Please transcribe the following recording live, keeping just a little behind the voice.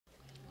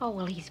Oh,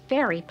 well, he's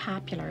very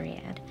popular,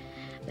 Ed.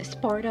 The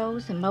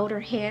sportos, the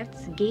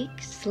motorheads,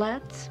 geeks,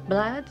 sluts,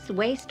 bloods,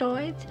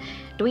 wastoids,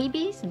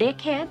 dweebies,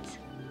 dickheads,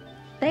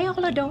 they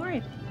all adore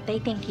him. They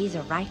think he's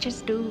a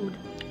righteous dude.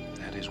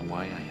 That is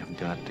why I have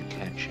got to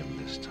catch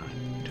him this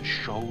time. To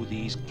show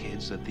these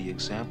kids that the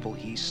example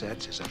he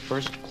sets is a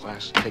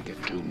first-class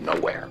ticket to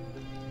nowhere.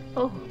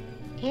 Oh,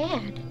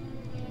 Ed,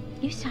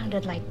 you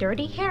sounded like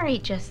Dirty Harry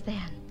just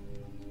then.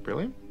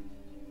 Really?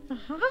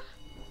 Uh-huh.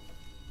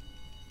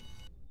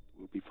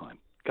 We'll be fine.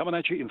 Coming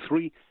at you in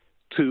 3,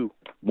 2,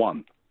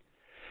 1.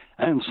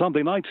 And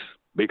Sunday night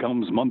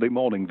becomes Monday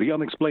morning. The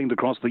Unexplained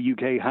across the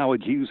UK.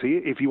 Howard Hughes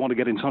here. If you want to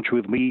get in touch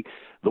with me,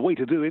 the way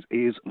to do it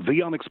is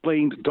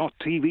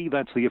theunexplained.tv.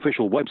 That's the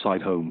official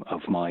website home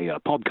of my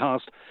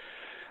podcast.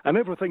 And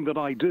everything that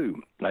I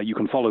do, you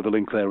can follow the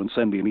link there and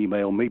send me an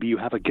email. Maybe you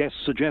have a guest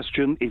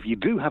suggestion. If you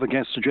do have a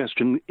guest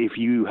suggestion, if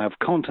you have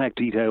contact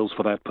details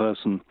for that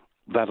person,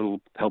 that'll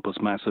help us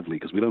massively,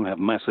 because we don't have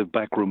massive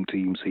backroom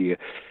teams here.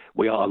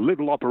 We are a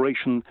little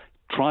operation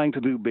trying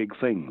to do big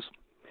things.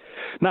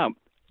 Now,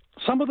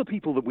 some of the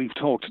people that we've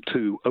talked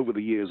to over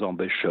the years on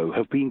this show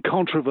have been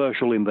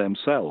controversial in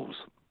themselves.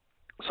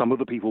 Some of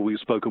the people we've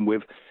spoken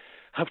with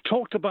have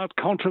talked about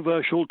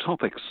controversial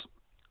topics,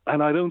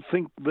 and I don't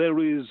think there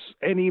is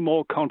any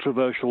more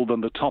controversial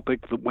than the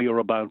topic that we are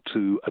about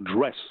to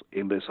address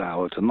in this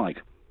hour tonight.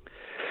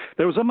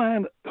 There is a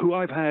man who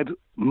I've had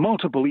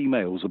multiple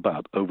emails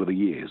about over the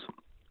years,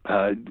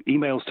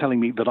 emails telling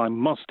me that I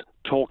must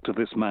talk to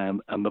this man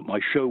and that my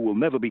show will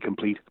never be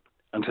complete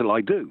until I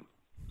do.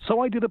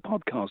 So I did a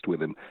podcast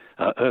with him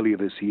earlier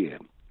this year,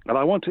 and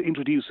I want to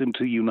introduce him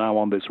to you now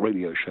on this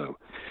radio show.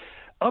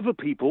 Other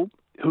people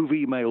who've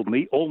emailed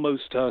me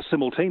almost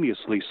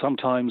simultaneously,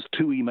 sometimes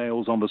 2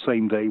 emails on the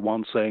same day,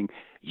 one saying,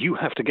 you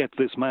have to get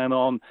this man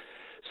on,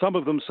 some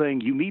of them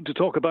saying, you need to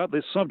talk about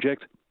this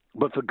subject,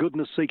 but for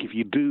goodness sake, if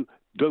you do,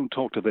 don't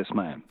talk to this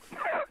man.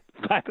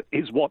 That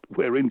is what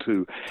we're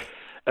into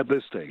at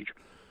this stage.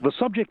 The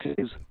subject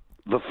is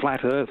the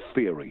flat earth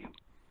theory.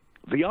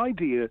 The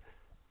idea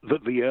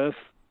that the earth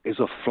is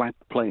a flat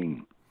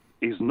plane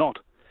is not,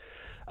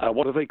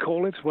 what do they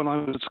call it? When I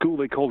was at school,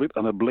 they called it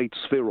an oblate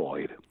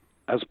spheroid,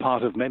 as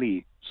part of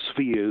many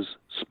spheres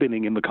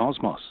spinning in the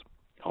cosmos.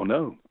 Oh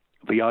no,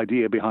 the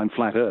idea behind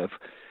flat earth.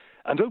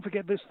 And don't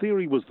forget, this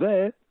theory was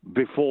there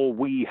before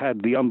we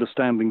had the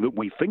understanding that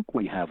we think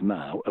we have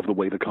now of the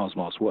way the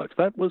cosmos works.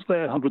 That was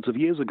there hundreds of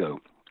years ago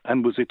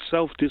and was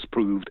itself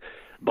disproved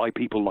by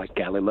people like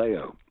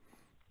Galileo.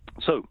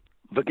 So,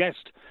 the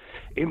guest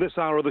in this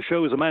hour of the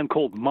show is a man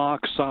called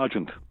Mark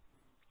Sargent.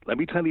 Let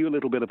me tell you a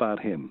little bit about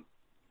him.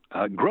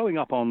 Growing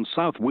up on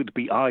South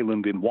Whidbey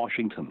Island in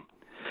Washington,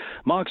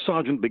 Mark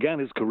Sargent began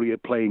his career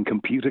playing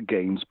computer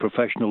games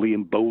professionally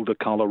in Boulder,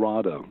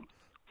 Colorado.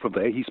 From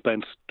there, he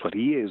spent 20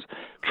 years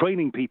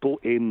training people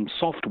in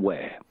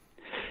software.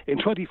 In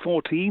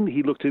 2014,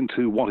 he looked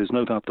into what is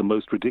no doubt the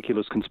most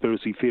ridiculous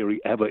conspiracy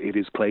theory ever, it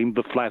is claimed,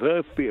 the flat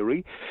earth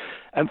theory,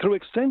 and through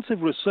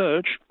extensive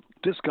research,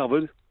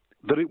 discovered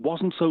that it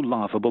wasn't so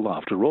laughable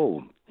after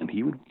all. And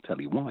he would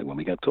tell you why when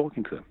we get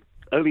talking to him.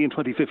 Early in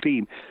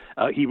 2015,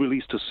 he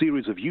released a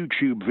series of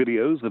YouTube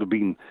videos that have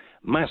been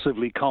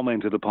massively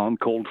commented upon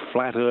called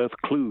Flat Earth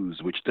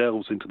Clues, which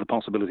delves into the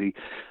possibility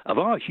of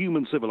our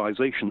human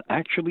civilization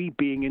actually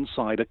being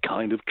inside a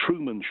kind of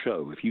Truman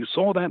Show. If you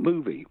saw that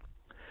movie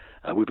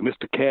with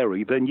Mr.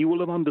 Carey, then you will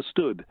have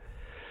understood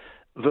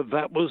that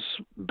that was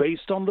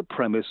based on the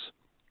premise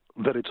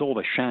that it's all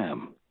a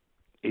sham.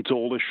 It's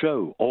all a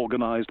show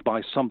organized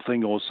by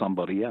something or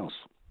somebody else.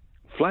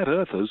 Flat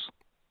Earthers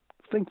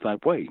think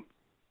that way.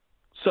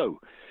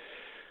 So,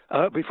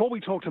 before we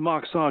talk to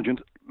Mark Sargent,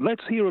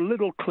 let's hear a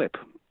little clip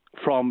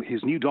from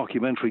his new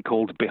documentary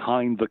called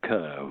Behind the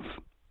Curve.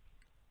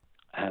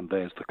 And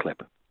there's the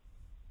clip.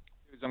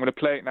 I'm going to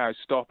play it now,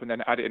 stop, and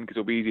then add it in because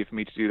it'll be easier for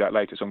me to do that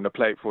later. So I'm going to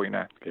play it for you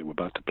now. Okay, we're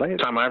about to play it.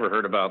 The time I ever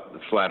heard about the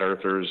flat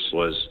earthers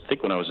was, I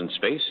think, when I was in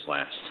space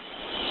last.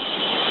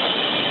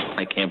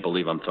 I can't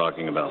believe I'm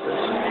talking about this.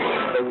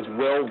 I was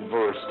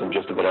well-versed in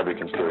just about every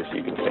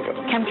conspiracy you can think of.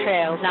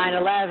 Chemtrails,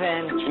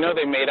 9/11. Did you know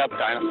they made up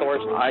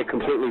dinosaurs? I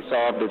completely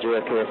solved the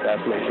JFK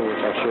assassination,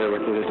 which I'll share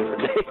with you a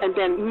different day. And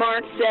then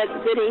Mark said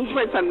that he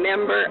was a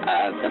member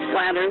of the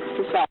Flat Earth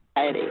Society.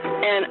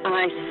 And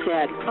I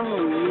said,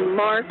 oh,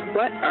 Mark,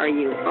 what are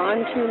you on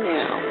to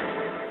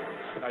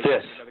now?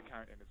 This.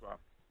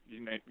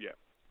 Yeah.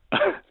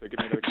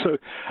 So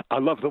I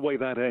love the way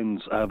that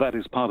ends. That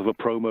is part of a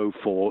promo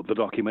for the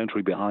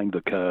documentary Behind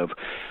the Curve.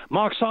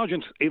 Mark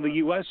Sargent in the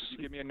U.S.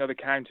 Give me another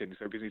count-in,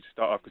 so we need to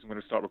start off because I'm going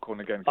to start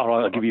recording again. All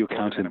right, I'll give you a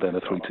count-in then,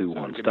 a 3, 2,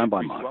 1. Stand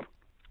by, Mark.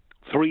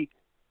 3,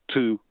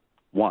 2,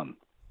 1.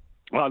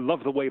 I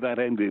love the way that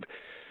ended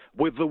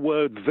with the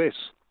word this,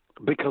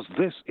 because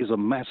this is a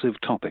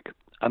massive topic.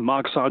 And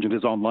Mark Sargent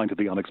is online to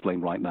The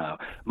Unexplained right now.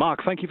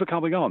 Mark, thank you for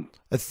coming on.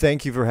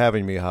 Thank you for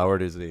having me,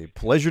 Howard. It's a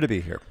pleasure to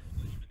be here.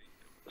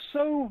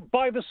 So,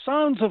 by the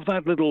sounds of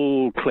that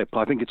little clip,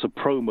 I think it's a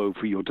promo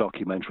for your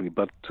documentary,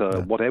 but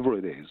whatever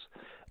it is,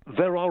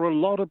 there are a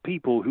lot of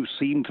people who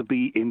seem to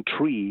be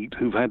intrigued,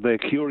 who've had their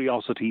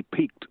curiosity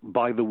piqued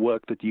by the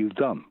work that you've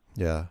done.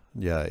 Yeah,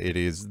 it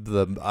is.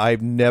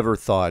 I've never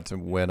thought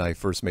when I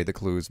first made the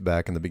clues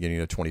back in the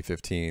beginning of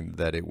 2015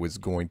 that it was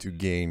going to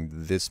gain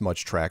this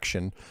much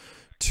traction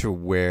to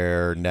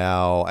where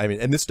now, I mean,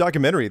 and this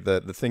documentary, the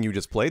thing you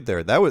just played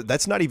there,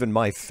 that's not even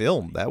my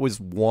film. That was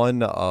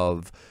one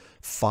of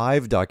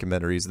 5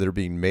 documentaries that are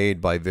being made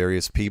by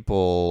various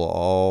people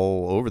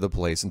all over the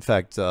place. In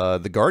fact,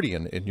 The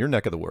Guardian, in your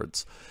neck of the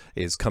woods,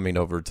 is coming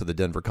over to the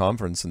Denver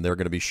conference, and they're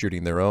going to be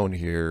shooting their own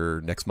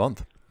here next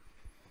month.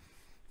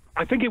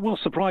 I think it will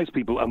surprise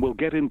people, and we'll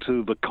get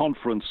into the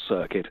conference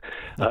circuit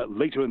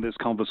later in this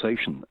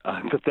conversation.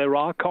 But there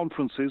are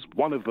conferences,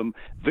 one of them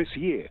this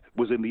year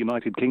was in the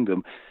United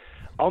Kingdom,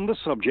 on the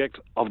subject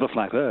of the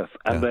flat Earth.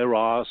 And there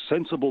are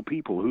sensible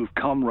people who've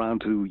come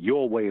round to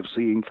your way of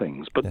seeing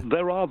things. But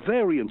there are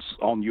variants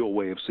on your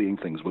way of seeing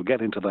things. We'll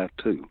get into that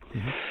too.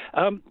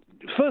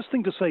 First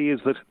thing to say is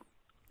that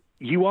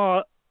you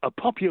are a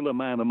popular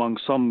man among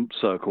some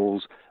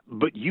circles,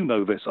 but you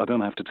know this, I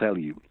don't have to tell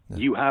you.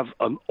 You have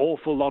an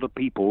awful lot of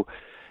people,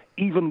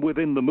 even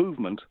within the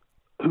movement,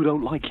 who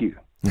don't like you.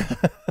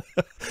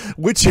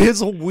 Which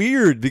is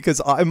weird,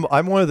 because I'm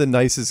one of the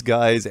nicest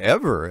guys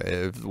ever,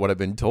 is what I've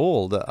been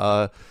told.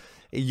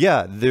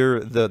 Yeah,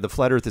 the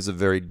Flat Earth is a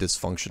very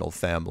dysfunctional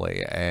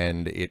family,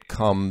 and it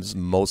comes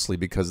mostly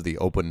because of the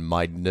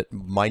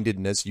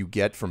open-mindedness you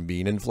get from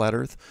being in Flat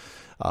Earth.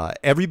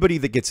 Everybody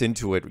that gets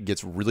into it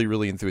gets really,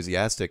 really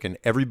enthusiastic, and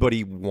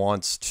everybody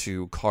wants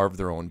to carve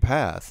their own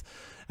path.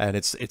 And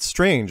it's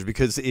strange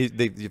because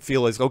they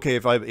feel as, okay,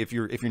 if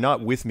you're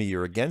not with me,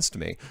 you're against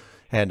me.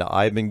 And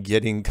I've been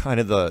getting kind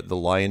of the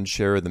lion's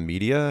share of the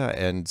media,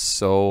 and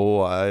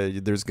so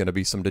there's going to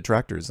be some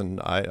detractors,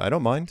 and I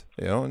don't mind.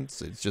 You know,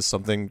 it's just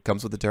something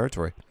comes with the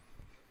territory.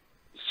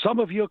 Some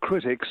of your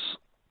critics,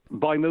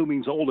 by no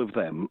means all of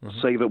them,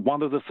 say that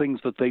one of the things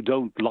that they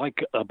don't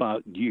like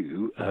about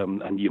you,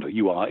 and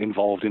you are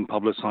involved in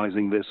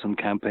publicizing this and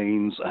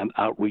campaigns and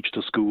outreach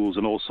to schools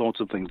and all sorts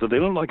of things, that they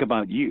don't like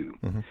about you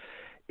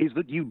is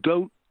that you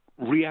don't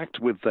react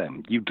with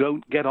them. You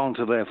don't get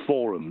onto their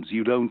forums.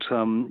 You don't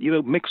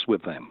mix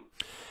with them.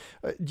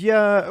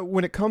 Yeah,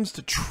 when it comes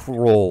to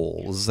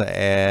trolls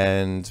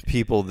and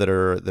people that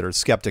are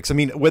skeptics, I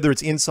mean, whether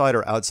it's inside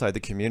or outside the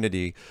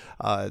community,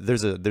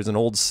 there's an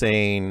old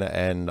saying,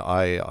 and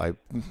I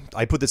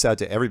put this out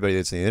to everybody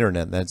that's on the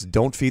internet, and that's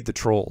don't feed the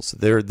trolls.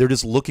 They're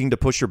just looking to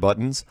push your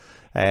buttons,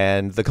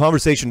 and the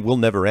conversation will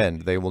never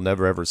end. They will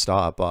never ever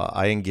stop.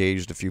 I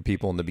engaged a few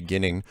people in the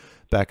beginning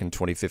back in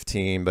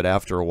 2015, but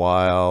after a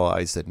while,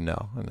 I said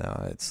no,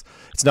 it's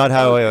not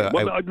how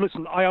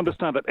listen, I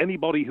understand that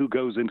anybody who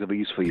goes into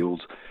these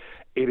fields,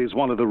 it is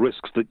one of the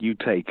risks that you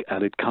take,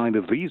 and it kind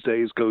of these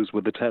days goes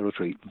with the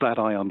territory. That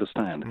I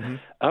understand.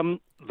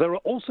 There are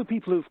also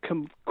people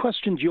who've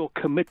questioned your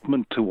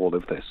commitment to all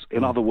of this.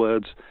 In other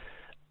words,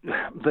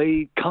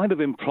 they kind of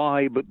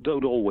imply, but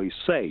don't always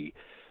say,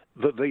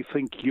 that they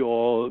think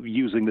you're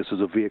using this as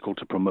a vehicle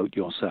to promote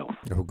yourself.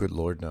 Oh, good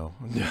Lord, no.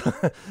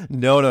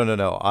 No.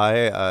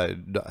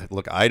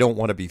 Look, I don't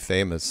want to be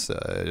famous,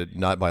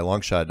 not by a long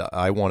shot.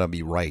 I want to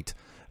be right.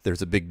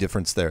 There's a big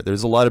difference there.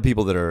 There's a lot of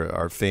people that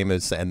are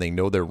famous and they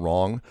know they're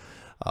wrong.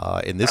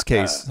 In this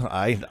case,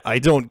 I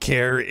don't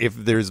care if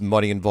there's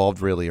money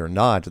involved really or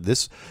not.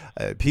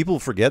 People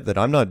forget that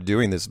I'm not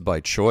doing this by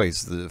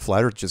choice. The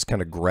Flat Earth just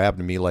kind of grabbed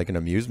me like an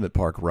amusement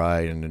park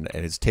ride and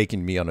it's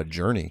taking me on a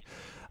journey.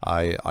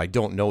 I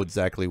don't know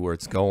exactly where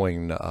it's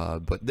going,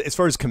 but as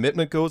far as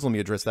commitment goes, let me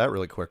address that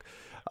really quick.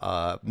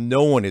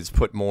 No one has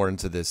put more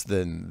into this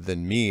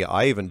than me.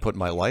 I even put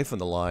my life on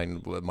the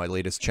line with my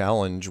latest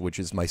challenge, which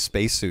is my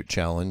spacesuit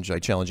challenge. I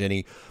challenge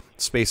any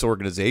space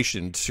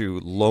organization to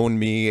loan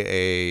me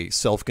a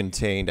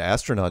self-contained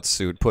astronaut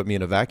suit, put me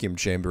in a vacuum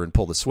chamber, and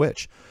pull the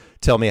switch.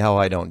 Tell me how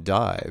I don't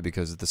die,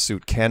 because the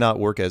suit cannot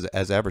work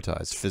as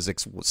advertised.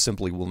 Physics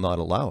simply will not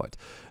allow it.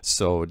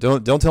 So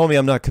don't tell me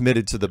I'm not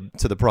committed to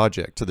the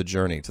project, to the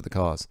journey, to the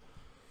cause.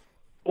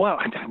 Well,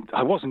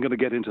 I wasn't going to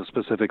get into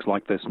specifics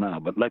like this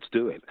now, but let's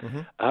do it.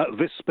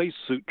 This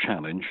spacesuit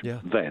challenge,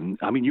 then,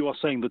 I mean, you are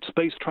saying that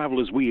space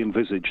travel as we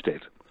envisaged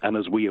it, and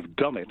as we have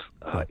done it,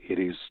 it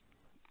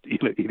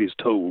is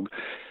told,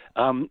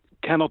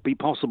 cannot be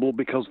possible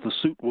because the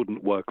suit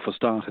wouldn't work, for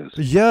starters.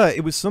 Yeah,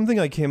 it was something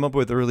I came up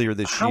with earlier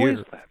this year. How is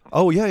that?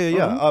 Oh,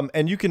 yeah.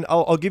 And you can,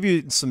 I'll give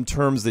you some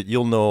terms that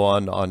you'll know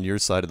on your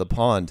side of the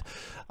pond.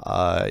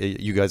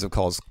 You guys of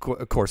course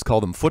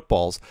call them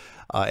footballs.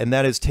 And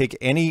that is, take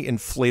any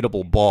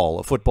inflatable ball.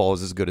 A football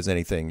is as good as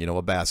anything,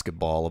 a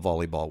basketball, a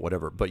volleyball,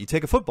 whatever. But you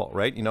take a football,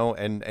 right?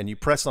 And you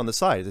press on the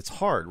side. It's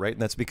hard, right?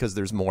 And that's because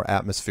there's more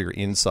atmosphere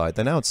inside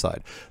than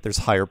outside. There's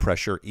higher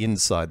pressure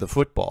inside the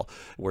football,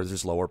 whereas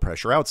there's lower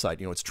pressure outside.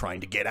 It's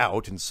trying to get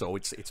out, and so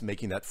it's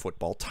making that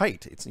football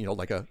tight. It's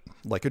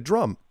like a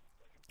drum.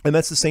 And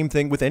that's the same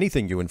thing with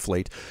anything you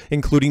inflate,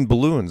 including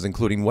balloons,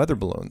 including weather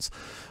balloons.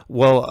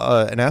 Well,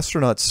 an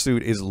astronaut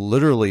suit is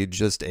literally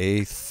just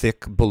a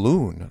thick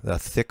balloon, a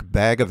thick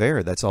bag of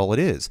air. That's all it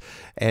is.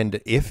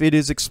 And if it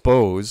is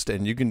exposed,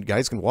 and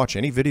guys can watch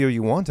any video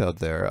you want out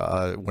there,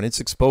 when it's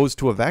exposed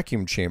to a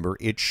vacuum chamber,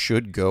 it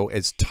should go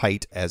as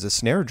tight as a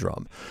snare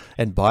drum.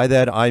 And by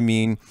that, I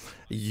mean,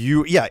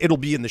 it'll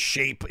be in the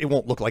shape. It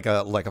won't look like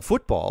a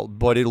football,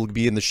 but it'll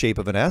be in the shape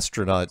of an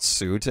astronaut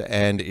suit,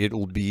 and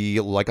it'll be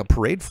like a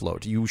parade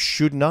float. You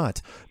should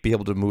not be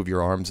able to move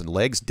your arms and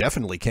legs.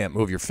 Definitely can't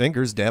move your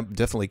fingers.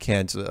 Definitely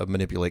can't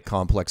manipulate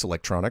complex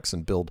electronics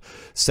and build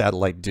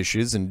satellite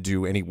dishes and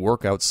do any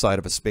work outside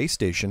of a space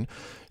station.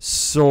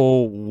 So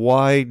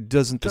why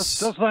doesn't this?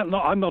 Does that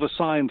not? I'm not a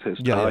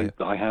scientist. Yeah.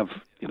 I have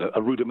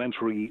a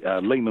rudimentary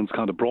layman's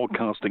kind of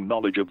broadcasting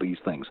knowledge of these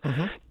things.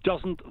 Mm-hmm.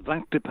 Doesn't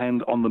that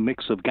depend on the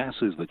mix of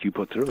gases that you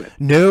put through it?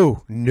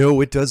 No,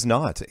 it does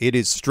not. It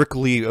is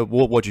strictly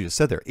what you just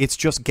said there. It's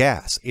just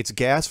gas. It's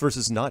gas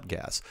versus not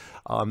gas.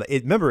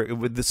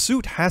 Remember, the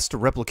suit has to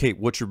replicate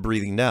what you're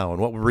breathing now, and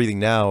what we're breathing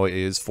now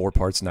is 4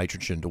 parts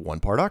nitrogen to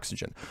 1 part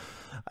oxygen.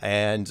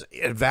 And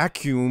a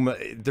vacuum,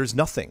 there's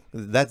nothing.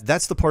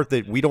 That's the part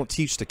that we don't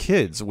teach to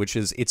kids, which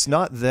is it's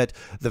not that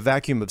the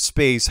vacuum of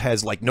space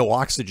has like no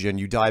oxygen,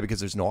 you die because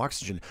there's no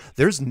oxygen.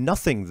 There's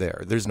nothing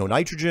there. There's no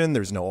nitrogen,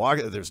 there's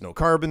no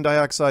carbon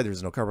dioxide,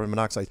 there's no carbon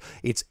monoxide.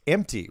 It's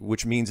empty,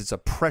 which means it's a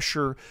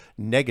pressure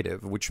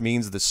negative, which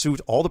means the suit,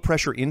 all the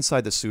pressure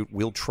inside the suit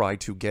will try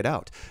to get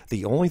out.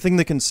 The only thing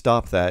that can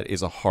stop that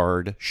is a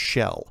hard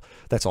shell.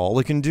 That's all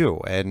it can do.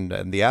 And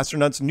the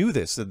astronauts knew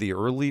this. The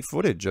early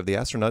footage of the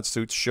astronaut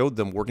suits showed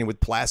them working with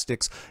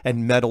plastics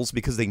and metals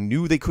because they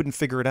knew they couldn't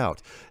figure it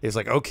out. It's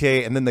like,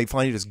 okay, and then they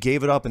finally just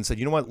gave it up and said,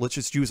 you know what, let's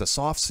just use a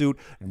soft suit.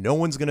 No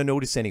one's going to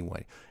notice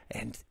anyway.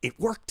 And it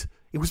worked.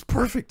 It was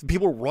perfect.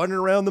 People were running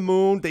around the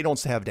moon. They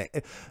don't have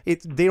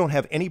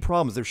any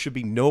problems. There should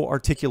be no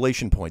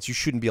articulation points. You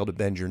shouldn't be able to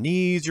bend your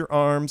knees, your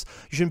arms.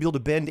 You shouldn't be able to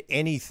bend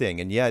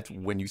anything. And yet,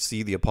 when you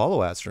see the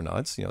Apollo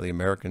astronauts, the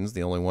Americans,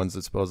 the only ones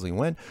that supposedly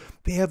went,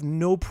 they have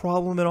no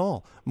problem at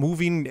all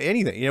moving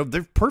anything.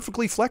 They're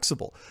perfectly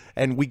flexible.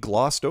 And we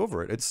glossed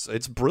over it.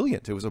 It's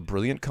brilliant. It was a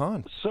brilliant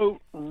con.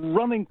 So,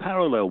 running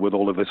parallel with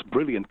all of this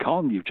brilliant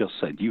con you've just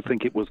said, you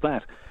think it was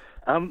that?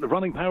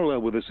 Running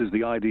parallel with this is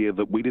the idea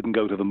that we didn't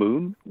go to the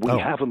moon. We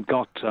haven't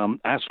got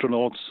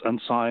astronauts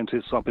and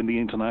scientists up in the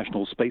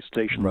International Space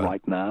Station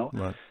right now.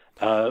 Right.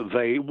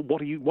 What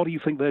do you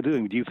think they're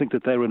doing? Do you think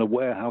that they're in a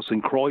warehouse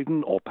in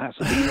Croydon or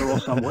Pasadena or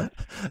somewhere?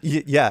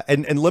 Yeah,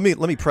 and let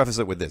me preface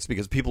it with this,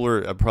 because people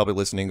are probably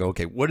listening.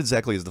 Okay, what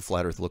exactly does the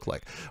flat Earth look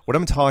like? What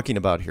I'm talking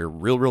about here,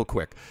 real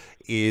quick,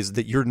 is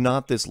that you're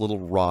not this little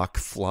rock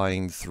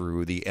flying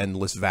through the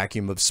endless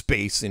vacuum of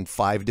space in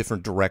 5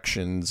 different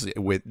directions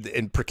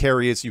and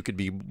precarious. You could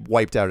be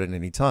wiped out at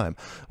any time.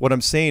 What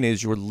I'm saying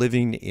is you're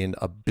living in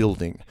a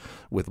building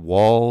with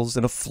walls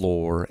and a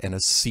floor and a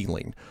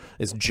ceiling.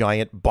 This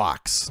giant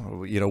box,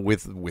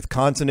 with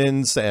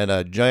continents and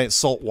a giant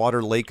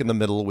saltwater lake in the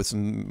middle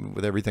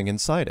with everything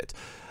inside it.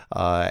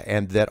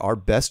 And that our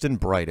best and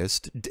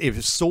brightest, it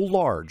is so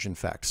large, in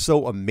fact,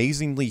 so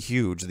amazingly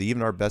huge that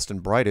even our best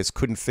and brightest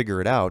couldn't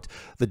figure it out,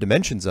 the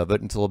dimensions of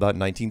it, until about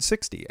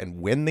 1960.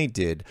 And when they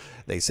did,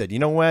 they said, you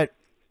know what?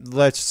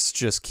 Let's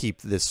just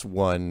keep this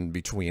one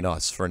between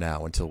us for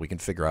now until we can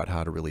figure out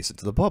how to release it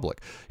to the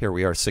public. Here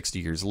we are 60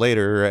 years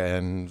later,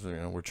 and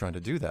we're trying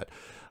to do that.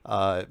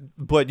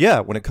 But yeah,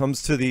 when it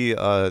comes to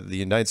the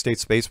United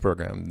States space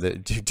program,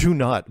 do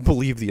not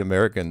believe the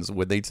Americans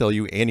when they tell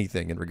you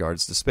anything in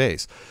regards to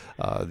space.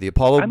 The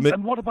Apollo...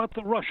 And what about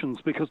the Russians?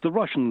 Because the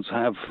Russians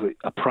have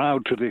a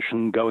proud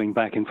tradition going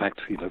back. In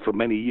fact, for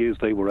many years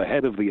they were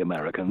ahead of the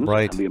Americans.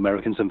 Right. And the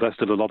Americans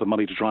invested a lot of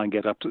money to try and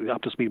get up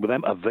to speed with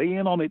them. Are they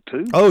in on it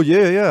too? Oh,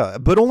 yeah.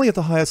 But only at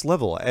the highest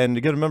level. And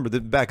you got to remember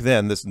that back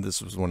then,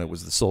 this was when it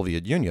was the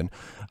Soviet Union.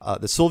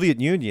 The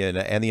Soviet Union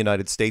and the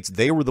United States,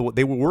 they were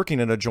working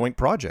in a joint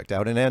project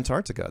out in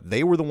Antarctica.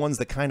 They were the ones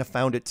that kind of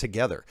found it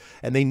together.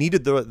 And they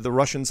needed the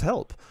Russians'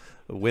 help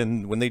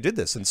when they did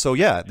this. And so,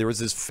 yeah, there was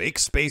this fake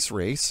space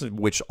race,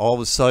 which all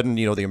of a sudden,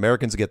 the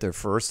Americans get there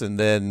first, and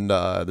then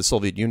the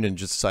Soviet Union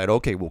just decide,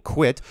 okay, we'll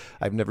quit.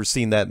 I've never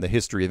seen that in the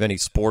history of any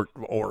sport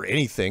or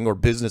anything or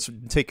business.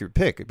 Take your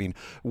pick. I mean,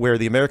 where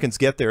the Americans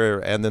get there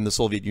and then the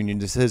Soviet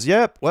Union just says,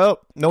 yep, well,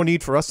 no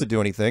need for us to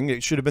do anything.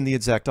 It should have been the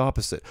exact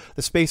opposite.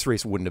 The space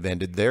race wouldn't have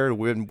ended there.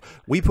 When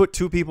we put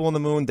 2 people on the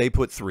moon, they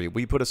put 3.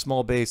 We put a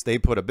small base, they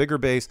put a bigger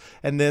base,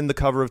 and then the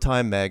cover of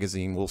Time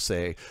magazine will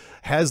say,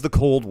 has the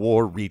Cold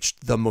War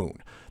reached the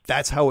moon?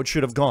 That's how it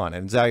should have gone.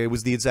 And it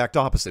was the exact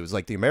opposite. It was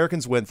like the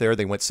Americans went there,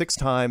 they went 6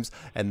 times,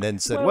 and then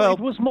said, well...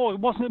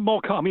 wasn't it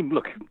more... I mean,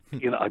 look,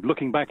 I'm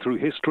looking back through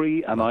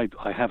history, and I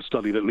have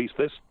studied at least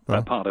this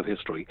part of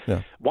history.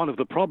 Yeah. One of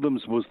the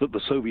problems was that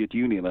the Soviet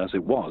Union, as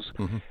it was,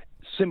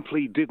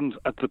 simply didn't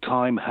at the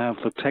time have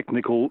the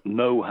technical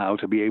know-how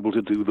to be able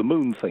to do the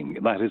moon thing.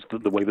 That is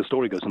the way the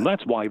story goes, and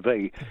that's why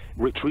they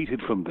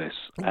retreated from this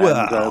and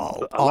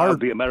allowed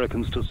the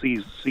Americans to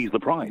seize the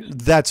prize.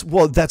 That's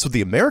what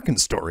the American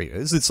story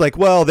is. It's like,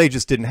 well, they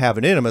just didn't have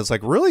it in them. It's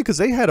like, really? Because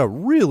they had a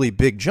really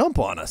big jump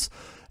on us.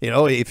 You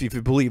know, if you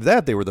believe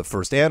that, they were the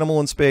first animal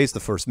in space,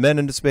 the first men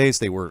into space.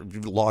 They were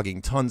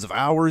logging tons of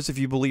hours, if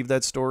you believe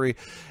that story.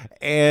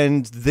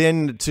 And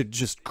then to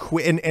just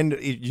quit. And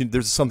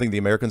there's something the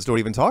Americans don't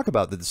even talk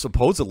about, that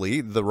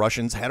supposedly the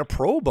Russians had a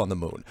probe on the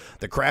moon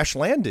that crash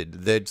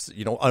landed, that's,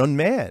 you know,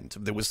 unmanned,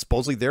 that was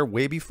supposedly there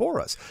way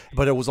before us.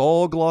 But it was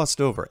all glossed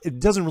over.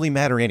 It doesn't really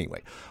matter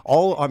anyway.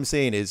 All I'm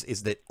saying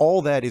is that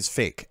all that is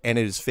fake. And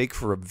it is fake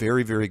for a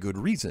very, very good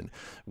reason,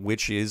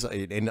 which is,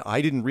 and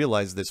I didn't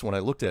realize this when I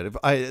looked at it,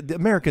 the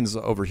Americans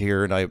over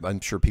here, and I'm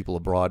sure people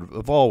abroad,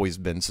 have always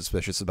been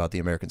suspicious about the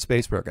American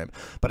space program,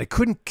 but I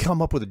couldn't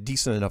come up with a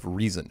decent enough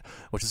reason,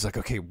 which is like,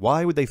 okay,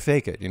 why would they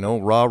fake it? You know,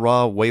 rah,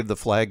 rah, wave the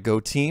flag, go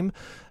team.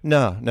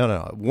 No.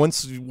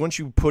 Once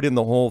you put in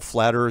the whole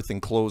flat Earth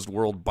enclosed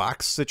world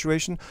box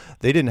situation,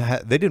 they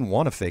didn't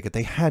want to fake it.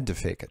 They had to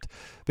fake it,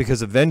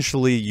 because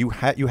eventually you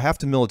have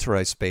to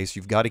militarize space.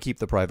 You've got to keep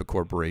the private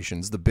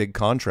corporations, the big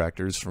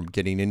contractors, from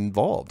getting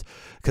involved,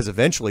 because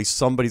eventually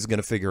somebody's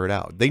going to figure it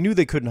out. They knew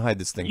they couldn't hide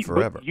this thing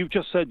forever. You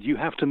just said you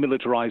have to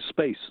militarize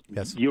space.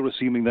 Yes. You're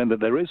assuming then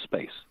that there is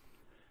space.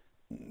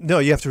 No,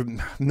 you have to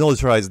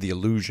militarize the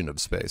illusion of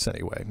space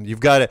anyway. You've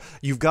got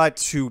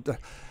to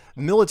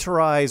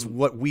militarize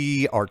what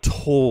we are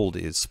told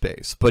is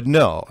space. But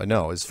no,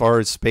 as far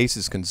as space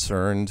is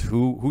concerned,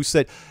 who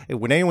said,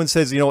 when anyone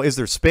says, you know, is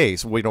there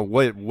space, you know,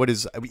 what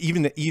is,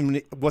 even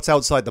what's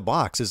outside the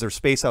box, is there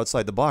space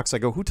outside the box? I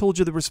go, who told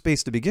you there was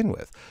space to begin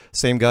with?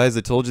 Same guys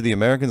that told you the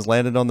Americans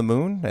landed on the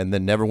moon and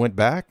then never went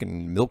back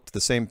and milked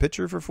the same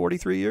pitcher for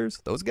 43 years?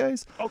 Those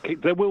guys? Okay,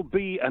 there will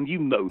be, and you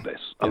know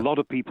this, a lot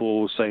of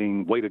people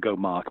saying, way to go,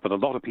 Mark, but a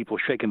lot of people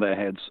shaking their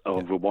heads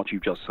over what you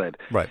just said.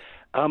 Right.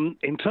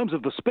 In terms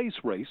of the space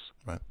race,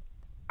 right,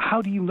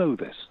 how do you know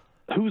this?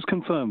 Who's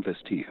confirmed this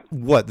to you?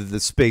 What, that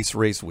the space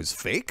race was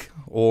fake,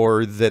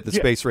 or that the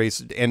space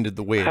race ended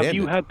the way it ended? Have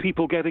you had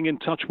people getting in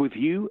touch with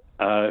you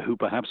who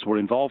perhaps were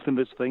involved in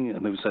this thing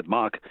and who said,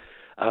 Mark,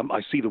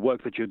 I see the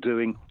work that you're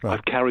doing. Right.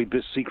 I've carried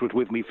this secret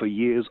with me for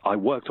years. I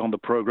worked on the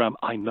program.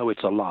 I know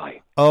it's a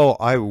lie. Oh,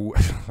 I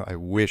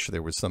wish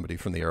there was somebody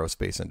from the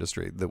aerospace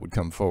industry that would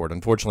come forward.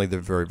 Unfortunately, they're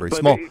very, very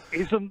small.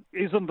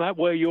 Isn't that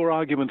where your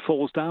argument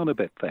falls down a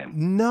bit then?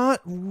 Not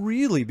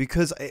really,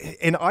 because,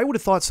 and I would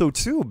have thought so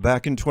too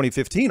back in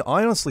 2015.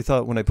 I honestly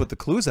thought when I put the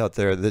clues out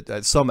there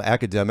that some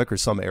academic or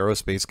some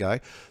aerospace guy,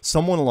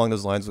 someone along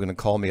those lines was going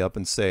to call me up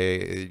and say,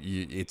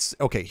 it's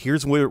okay,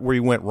 here's where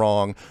you went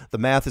wrong. The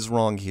math is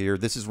wrong here.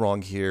 This is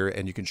wrong here.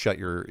 And you can shut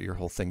your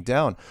whole thing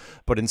down.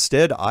 But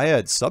instead, I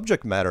had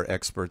subject matter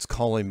experts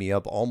calling me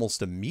up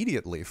almost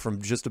immediately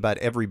from just about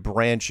every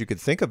branch you could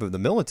think of the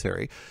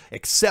military,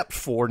 except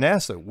for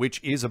NASA,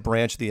 which is a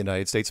branch of the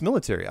United States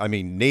military. I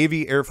mean,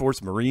 Navy, Air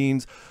Force,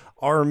 Marines,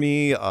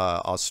 Army,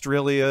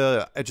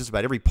 Australia, just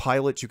about every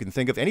pilot you can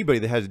think of, anybody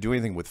that had to do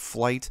anything with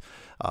flight,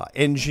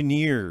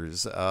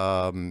 engineers,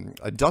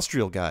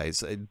 industrial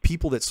guys,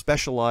 people that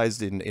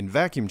specialized in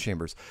vacuum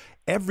chambers.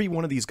 Every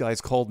one of these guys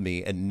called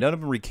me, and none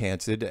of them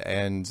recanted,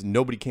 and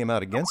nobody came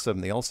out against them.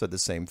 They all said the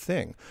same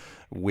thing,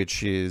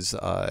 which is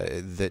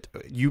that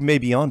you may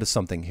be onto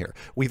something here.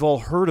 We've all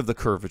heard of the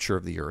curvature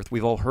of the Earth.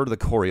 We've all heard of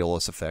the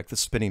Coriolis effect, the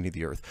spinning of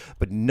the Earth,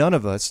 but none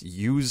of us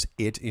use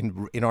it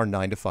in our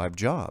 9-to-5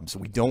 jobs.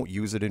 We don't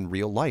use it in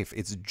real life.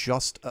 It's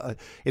just a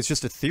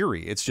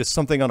theory. It's just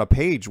something on a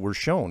page we're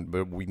shown,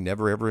 but we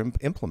never ever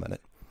implement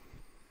it.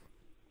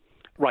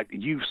 Right.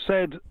 You've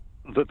said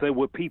that there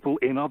were people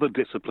in other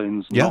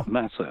disciplines, not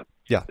NASA,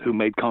 who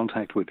made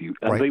contact with you,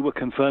 and they were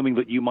confirming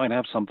that you might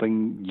have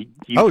something.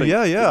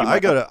 I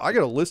got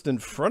a list in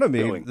front of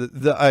me.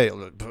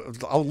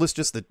 I'll list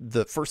just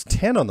the first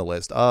 10 on the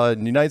list.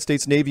 United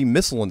States Navy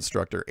missile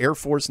instructor, Air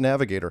Force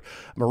navigator,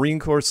 Marine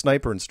Corps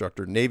sniper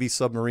instructor, Navy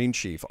submarine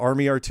chief,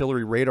 Army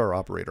artillery radar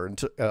operator,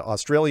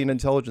 Australian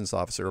intelligence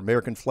officer,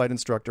 American flight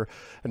instructor,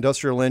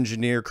 industrial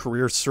engineer,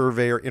 career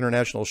surveyor,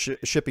 international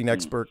shipping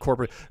expert,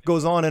 corporate,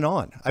 goes on and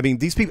on. I mean,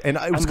 these people. And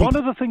one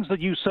of the things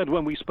that you said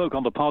when we spoke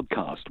on the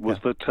podcast was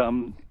that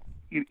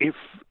if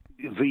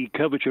the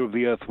curvature of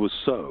the Earth was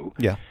so,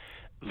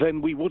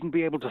 then we wouldn't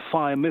be able to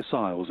fire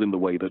missiles in the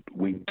way that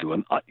we do.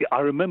 And I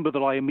remember that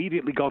I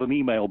immediately got an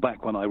email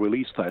back when I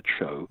released that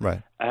show,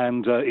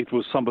 and it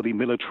was somebody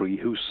military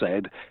who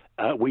said,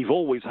 we've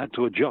always had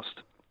to adjust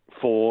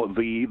for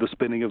the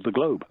spinning of the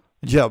globe.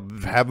 Yeah,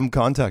 have them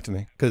contact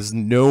me, because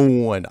no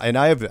one, and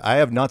I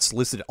have not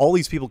solicited. All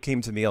these people came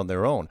to me on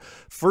their own.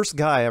 First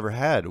guy I ever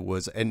had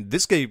was, and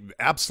this guy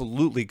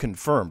absolutely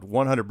confirmed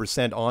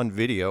 100% on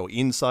video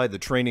inside the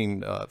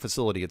training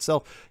facility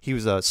itself. He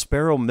was a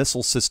Sparrow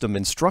missile system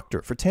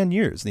instructor for 10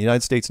 years in the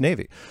United States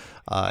Navy.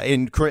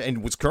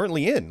 and was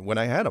currently in when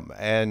I had him.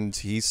 And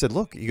he said,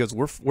 look, he goes,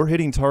 we're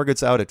hitting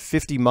targets out at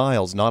 50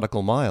 miles,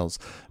 nautical miles,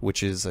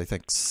 which is, I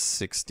think,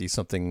 60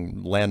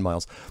 something land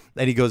miles.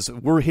 And he goes,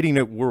 we're hitting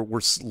it,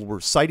 we're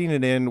sighting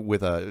it in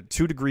with a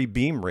 2-degree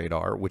beam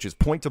radar, which is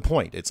point to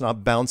point. It's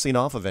not bouncing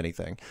off of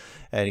anything.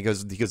 And he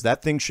goes, because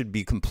that thing should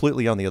be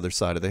completely on the other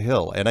side of the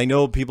hill. And I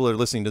know people are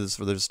listening to this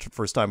for the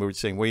first time. We were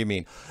saying, what do you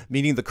mean?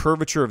 Meaning the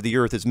curvature of the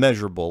Earth is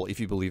measurable, if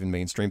you believe in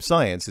mainstream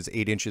science, is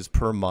 8 inches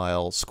per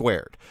mile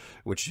squared,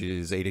 which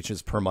is 8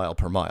 inches per mile,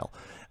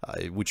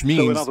 which means...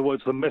 So in other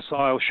words, the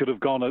missile should have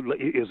gone,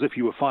 as if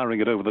you were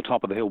firing it over the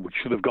top of the hill, which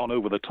should have gone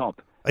over the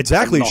top.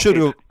 Exactly. It should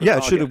have,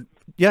 it should have.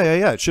 Yeah.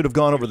 It should have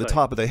gone over the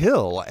top of the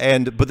hill.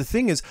 But the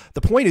thing is,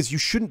 the point is, you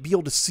shouldn't be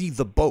able to see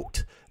the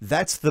boat.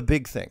 That's the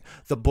big thing.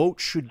 The boat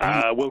should be...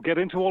 We'll get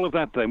into all of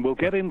that then. We'll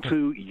get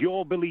into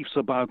your beliefs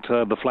about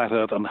the flat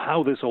Earth and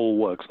how this all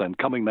works then.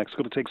 Coming next,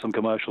 going to take some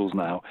commercials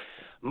now.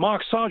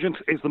 Mark Sargent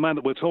is the man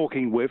that we're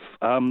talking with.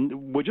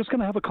 We're just going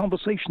to have a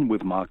conversation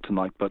with Mark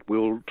tonight, but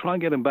we'll try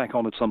and get him back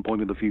on at some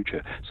point in the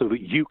future so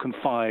that you can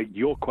fire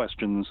your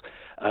questions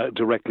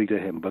directly to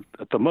him. But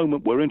at the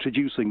moment, we're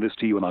introducing this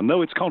to you, and I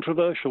know it's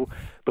controversial,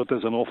 but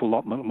there's an awful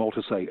lot more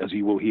to say, as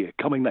you will hear.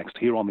 Coming next,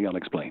 here on The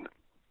Unexplained.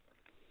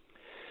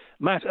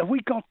 Matt, have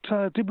we got?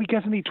 Did we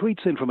get any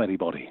tweets in from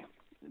anybody?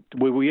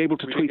 Were we able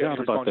to tweet out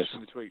about this?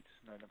 From the tweets?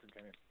 No, nothing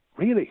came in.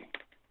 Really?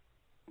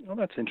 Well,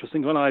 that's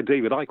interesting. When I had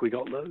David Icke, we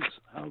got loads.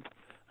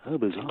 How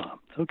bizarre.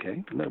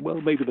 Okay.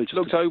 Well, maybe they just...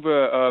 Looked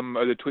over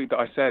the tweet that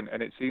I sent,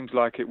 and it seems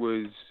like it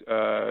was,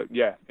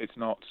 it's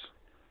not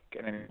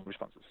getting any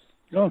responses.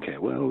 Okay,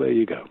 well, there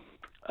you go.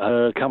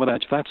 Coming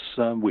at you.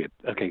 That's weird.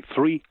 Okay,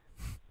 3,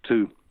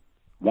 2,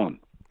 1.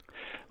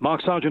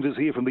 Mark Sargent is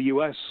here from the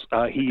U.S.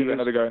 Give it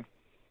another go.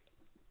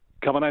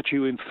 Coming at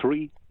you in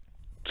 3,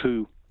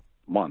 2,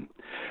 1.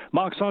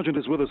 Mark Sargent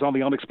is with us on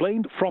The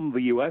Unexplained from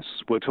the U.S.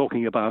 We're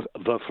talking about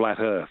the flat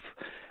Earth.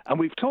 And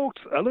we've talked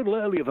a little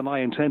earlier than I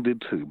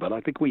intended to, but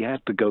I think we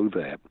had to go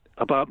there,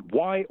 about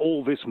why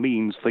all this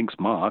means, thinks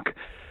Mark,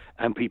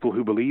 and people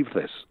who believe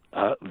this,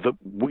 that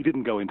we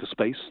didn't go into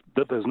space,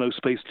 that there's no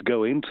space to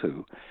go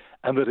into,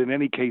 and that in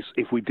any case,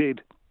 if we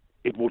did,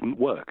 it wouldn't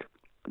work.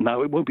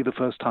 Now, it won't be the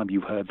first time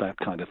you've heard that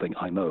kind of thing,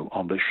 I know,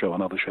 on this show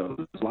and other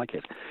shows like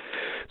it.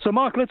 So,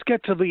 Mark, let's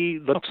get to the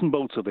nuts and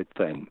bolts of it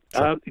then.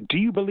 Sure. Do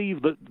you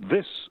believe that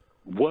this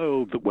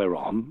world that we're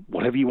on,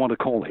 whatever you want to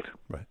call it,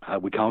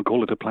 right. We can't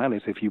call it a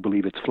planet if you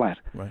believe it's flat,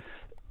 right.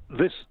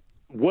 This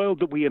world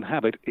that we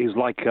inhabit is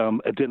like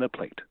a dinner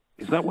plate.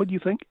 Is that what you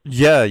think?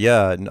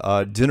 Yeah.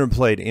 Dinner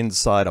plate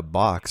inside a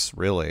box,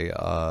 really.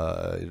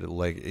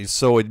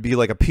 So it'd be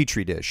like a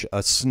petri dish,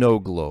 a snow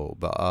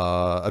globe,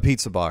 a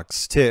pizza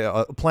box,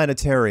 a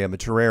planetarium, a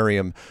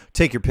terrarium.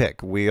 Take your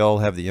pick. We all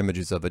have the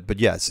images of it. But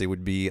yes, it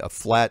would be a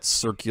flat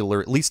circular,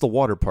 at least the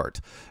water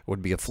part,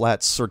 would be a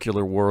flat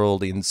circular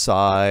world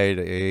inside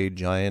a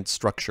giant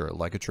structure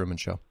like a Truman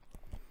Show.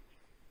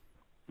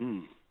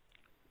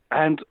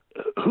 And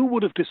who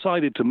would have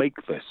decided to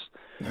make this?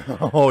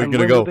 Oh, you're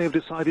gonna go. Would they have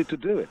decided to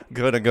do it?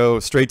 Gonna go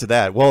straight to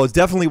that. Well, it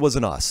definitely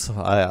wasn't us.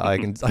 I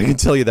can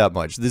tell you that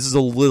much. This is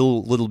a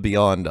little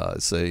beyond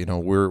us.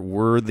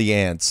 We're the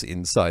ants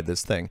inside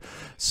this thing.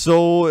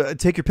 So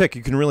take your pick.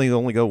 You can really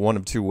only go one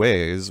of two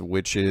ways,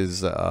 which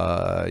is,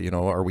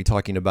 are we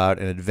talking about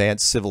an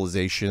advanced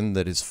civilization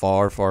that is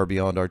far, far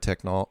beyond our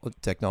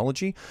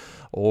technology,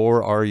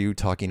 or are you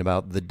talking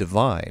about the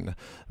divine?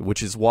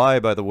 Which is why,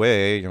 by the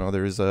way,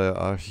 there is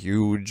a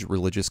huge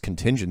religious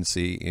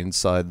contingency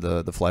inside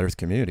the flat Earth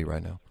community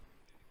right now.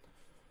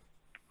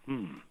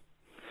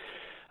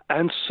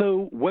 And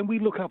so when we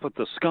look up at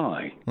the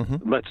sky,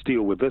 let's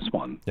deal with this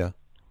one. Yeah.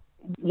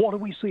 What are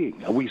we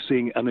seeing? Are we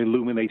seeing an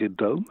illuminated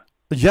dome?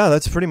 Yeah,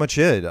 that's pretty much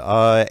it.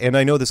 And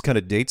I know this kind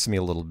of dates me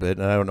a little bit,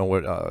 and I don't know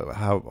what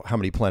how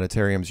many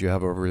planetariums you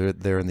have over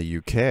there in the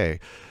UK.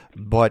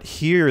 But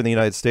here in the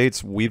United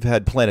States, we've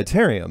had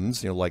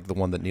planetariums, like the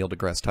one that Neil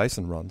deGrasse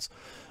Tyson runs,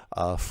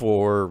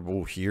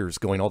 for years,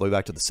 going all the way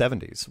back to the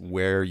 70s,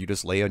 where you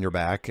just lay on your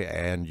back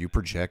and you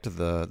project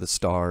the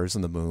stars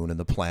and the moon and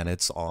the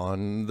planets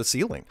on the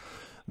ceiling.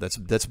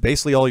 That's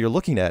basically all you're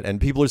looking at. And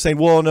people are saying,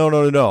 well,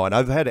 no. And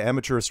I've had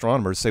amateur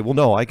astronomers say, well,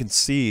 no, I can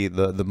see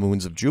the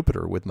moons of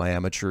Jupiter with my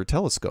amateur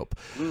telescope.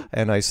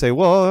 And I say,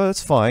 well,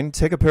 that's fine.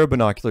 Take a pair of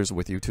binoculars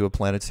with you to a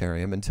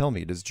planetarium and tell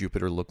me, does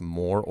Jupiter look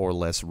more or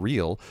less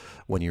real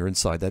when you're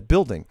inside that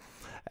building?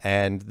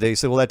 And they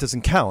say, well, that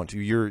doesn't count.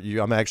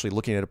 I'm actually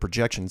looking at a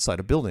projection inside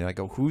a building. I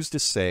go, who's to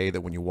say that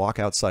when you walk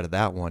outside of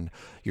that one,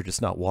 you're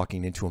just not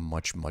walking into a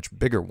much, much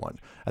bigger one?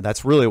 And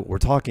that's really what we're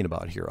talking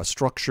about here, a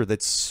structure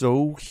that's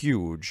so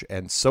huge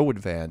and so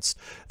advanced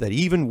that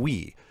even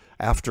we,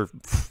 after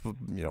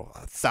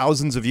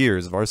thousands of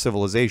years of our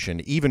civilization,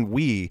 even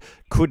we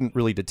couldn't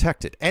really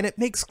detect it. And it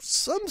makes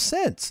some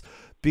sense,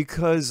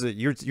 because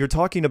you're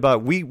talking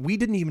about we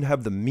didn't even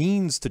have the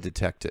means to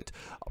detect it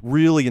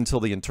really until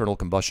the internal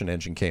combustion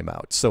engine came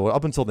out. So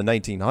up until the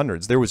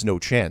 1900s, there was no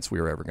chance we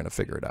were ever going to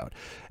figure it out.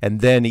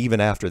 And then even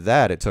after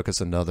that, it took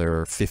us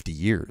another 50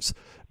 years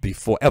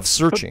before of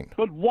searching.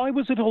 But why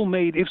was it all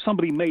made, if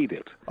somebody made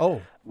it?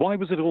 Oh. Why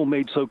was it all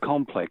made so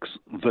complex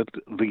that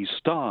the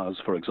stars,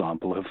 for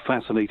example, have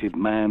fascinated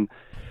man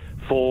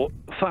for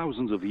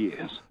thousands of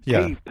years?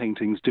 Yeah. Cave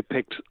paintings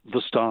depict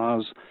the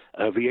stars.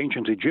 The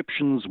ancient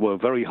Egyptians were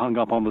very hung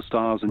up on the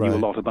stars and knew a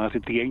lot about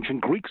it. The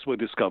ancient Greeks were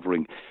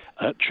discovering,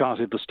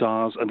 charted the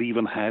stars, and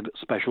even had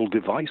special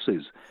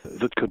devices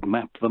that could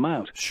map them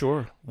out.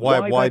 Sure.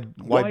 Why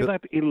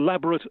that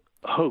elaborate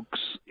hoax,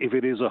 if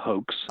it is a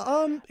hoax?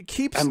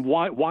 And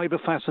why the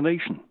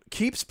fascination?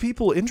 Keeps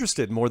people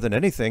interested more than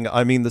anything.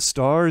 I mean, the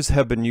stars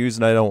have been used,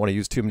 and I don't want to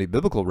use too many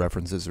biblical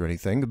references or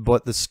anything,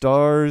 but the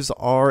stars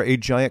are a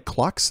giant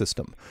clock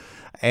system.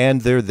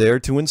 And they're there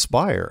to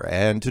inspire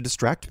and to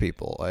distract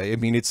people. I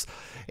mean, it's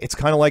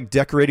kind of like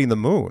decorating the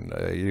moon.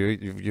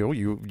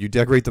 You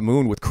decorate the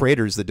moon with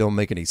craters that don't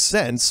make any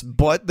sense,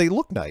 but they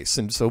look nice,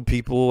 and so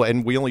people.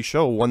 And we only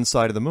show one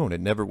side of the moon.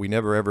 We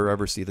never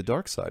ever see the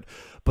dark side.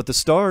 But the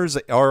stars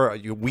are.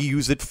 We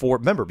use it for.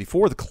 Remember,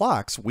 before the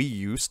clocks, we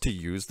used to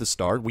use the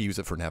star. We use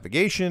it for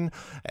navigation,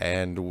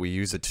 and we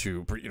use it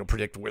to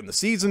predict when the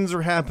seasons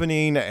are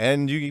happening,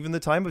 and even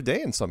the time of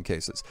day in some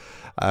cases.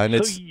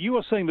 And so you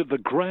are saying that the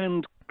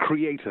grand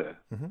creator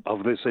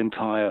of this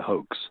entire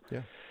hoax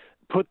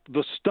put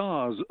the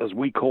stars, as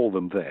we call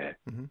them there,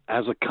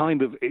 as a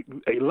kind of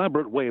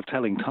elaborate way of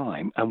telling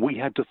time, and we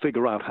had to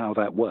figure out how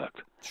that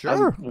worked.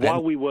 Sure. And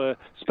while we were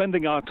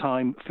spending our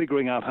time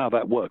figuring out how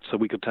that worked so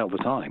we could tell the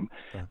time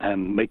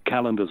and make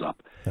calendars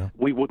up,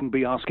 we wouldn't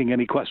be asking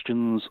any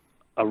questions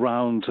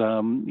around,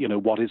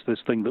 what is this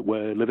thing that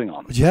we're living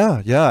on?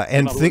 Yeah.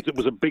 And in other words, it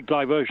was a big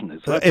diversion.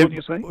 Is that what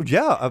you're saying?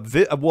 Yeah.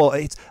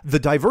 The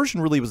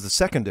diversion really was the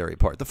secondary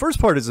part. The first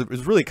part is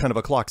really kind of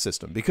a clock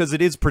system because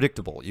it is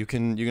predictable. You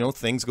can,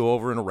 things go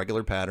over in a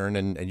regular pattern,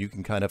 and you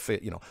can kind of,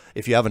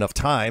 if you have enough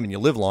time and you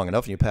live long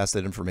enough and you pass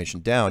that information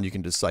down, you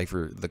can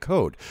decipher the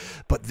code.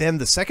 But then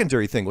the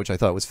secondary thing, which I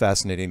thought was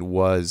fascinating,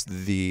 was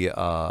the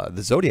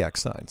zodiac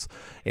signs,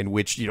 in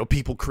which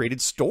people created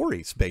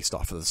stories based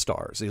off of the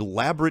stars,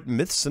 elaborate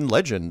myths and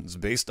legends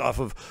based off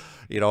of,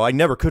 I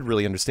never could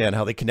really understand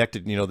how they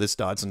connected, this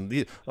dots and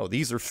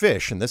these are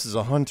fish and this is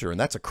a hunter and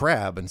that's a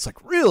crab, and it's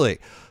like, really,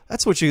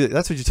 that's what you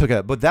took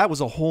out. But that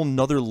was a whole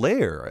nother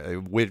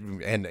layer,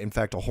 and in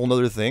fact, a whole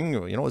nother thing.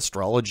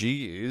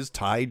 Astrology is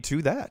tied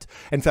to that.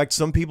 In fact,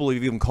 some people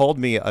have even called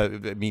me,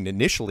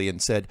 initially, and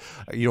said,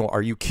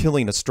 are you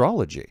killing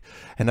astrology?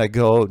 And I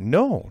go,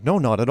 no,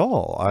 not at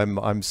all.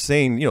 I'm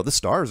saying, the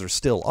stars are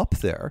still up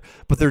there,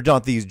 but they're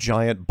not these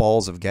giant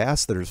balls of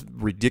gas that are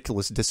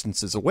ridiculous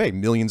distances away,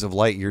 millions of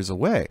light years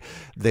away.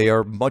 They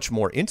are much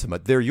more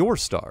intimate. They're your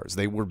stars.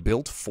 They were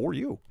built for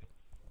you.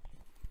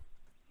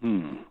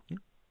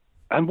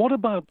 And what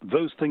about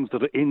those things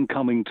that are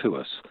incoming to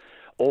us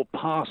or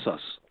pass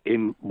us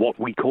in what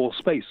we call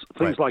space?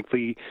 Things like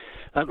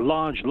that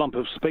large lump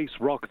of space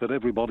rock that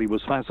everybody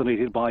was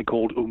fascinated by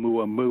called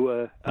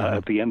Oumuamua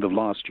at the end of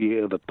last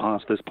year that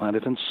passed this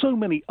planet, and so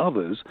many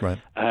others.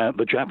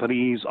 The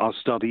Japanese are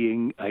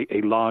studying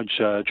a large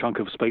chunk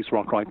of space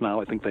rock right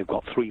now. I think they've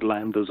got 3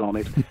 landers on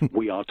it,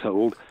 we are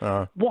told.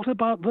 What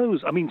about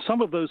those? I mean,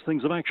 some of those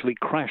things have actually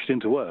crashed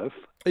into Earth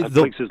at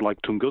places like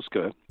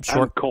Tunguska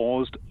and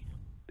caused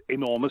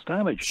enormous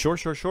damage.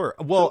 Sure.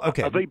 Well,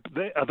 okay.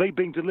 Are they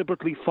being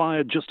deliberately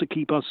fired just to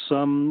keep us,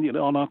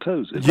 on our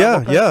toes?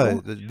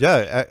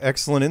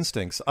 Excellent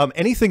instincts.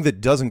 Anything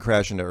that doesn't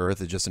crash into Earth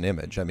is just an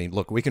image. I mean,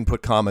 look, we can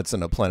put comets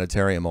in a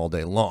planetarium all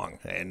day long,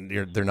 and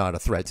they're not a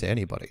threat to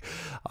anybody.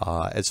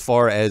 As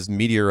far as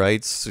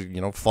meteorites,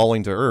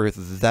 falling to Earth,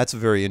 that's a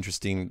very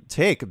interesting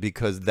take,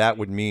 because that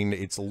would mean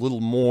it's a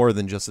little more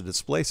than just a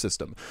display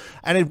system,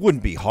 and it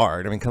wouldn't be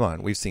hard. I mean, come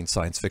on, we've seen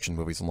science fiction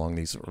movies along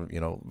these,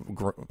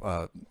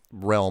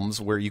 realms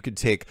where you could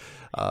take,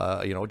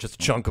 just a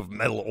chunk of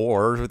metal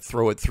ore,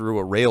 throw it through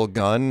a rail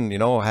gun,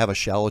 have a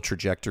shallow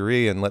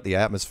trajectory and let the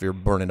atmosphere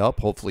burn it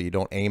up. Hopefully you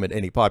don't aim at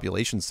any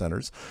population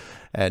centers.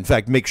 And in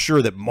fact, make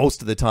sure that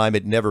most of the time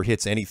it never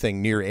hits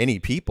anything near any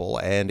people.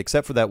 And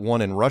except for that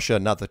one in Russia,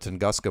 not the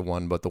Tunguska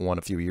one, but the one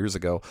a few years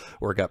ago,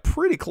 where it got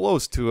pretty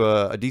close to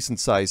a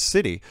decent-sized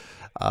city,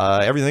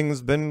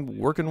 everything's been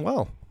working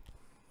well.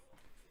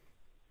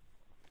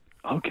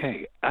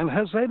 Okay. And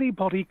has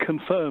anybody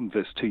confirmed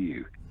this to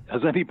you?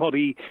 Has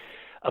anybody,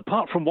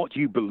 apart from what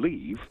you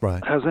believe,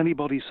 has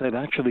anybody said,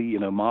 actually,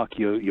 Mark,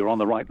 you're on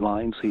the right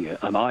lines here,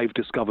 and I've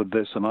discovered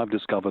this and I've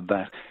discovered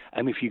that,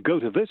 and if you go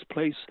to this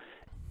place,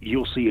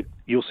 you'll see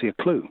a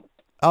clue?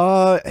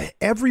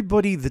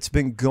 Everybody that's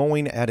been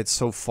going at it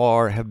so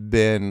far have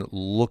been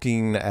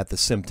looking at the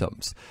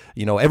symptoms.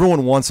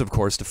 Everyone wants, of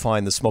course, to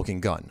find the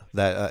smoking gun.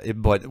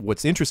 But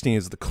what's interesting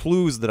is the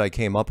clues that I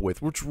came up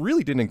with, which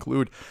really didn't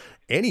include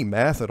any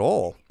math at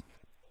all,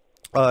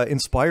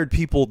 inspired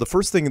people. The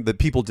first thing that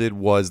people did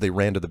was they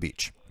ran to the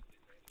beach.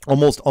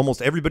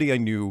 Almost everybody I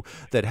knew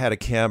that had a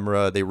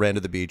camera, they ran to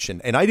the beach,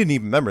 and I didn't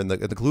even remember in the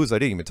clues. I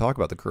didn't even talk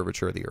about the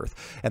curvature of the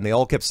Earth, and they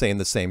all kept saying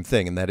the same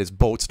thing, and that is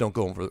boats don't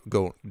go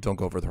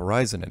over the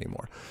horizon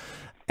anymore.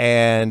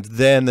 And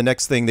then the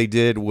next thing they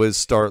did was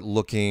start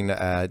looking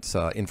at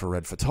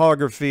infrared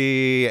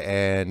photography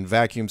and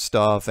vacuum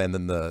stuff, and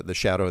then the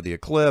shadow of the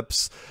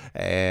eclipse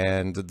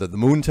and the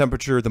moon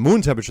temperature. The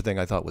moon temperature thing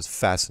I thought was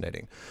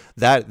fascinating.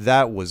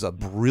 That was a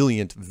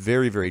brilliant,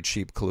 very, very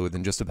cheap clue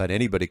than just about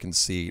anybody can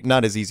see.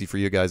 Not as easy for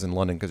you guys in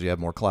London because you have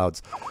more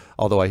clouds,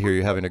 although I hear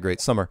you're having a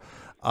great summer.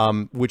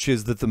 Which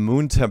is that the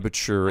moon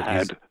temperature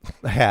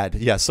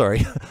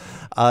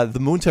the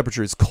moon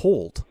temperature is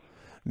cold.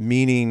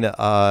 Meaning,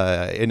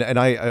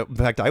 in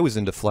fact, I was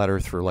into flat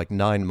Earth for like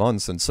 9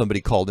 months, and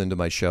somebody called into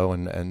my show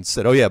and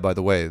said, "Oh yeah, by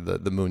the way,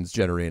 the moon's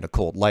generating a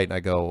cold light." And I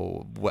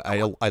go,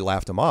 I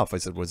laughed them off. I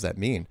said, "What does that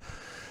mean?"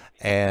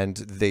 And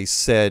they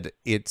said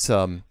it's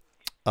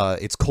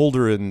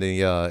colder in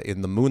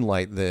the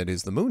moonlight than it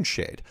is the moon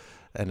shade.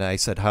 And I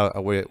said,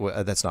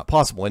 that's not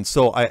possible. And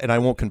so I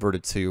won't convert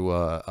it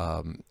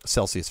to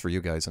Celsius for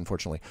you guys,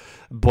 unfortunately.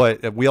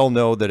 But we all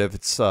know that if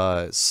it's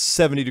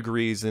 70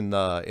 degrees in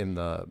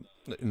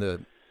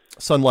the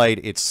sunlight,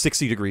 it's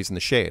 60 degrees in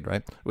the shade,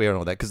 right? We don't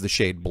know that because the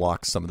shade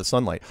blocks some of the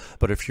sunlight.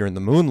 But if you're in the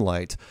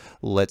moonlight,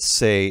 let's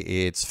say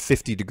it's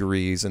 50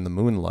 degrees in the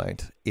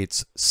moonlight,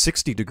 it's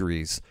 60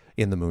 degrees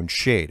in the moon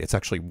shade. It's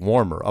actually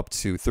warmer, up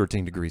to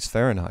 13 degrees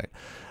Fahrenheit.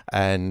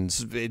 And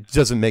it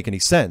doesn't make any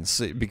sense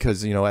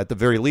because, at the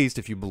very least,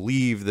 if you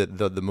believe that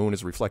the moon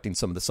is reflecting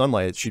some of the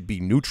sunlight, it should be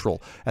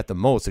neutral at the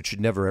most. It should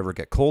never, ever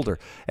get colder.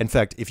 In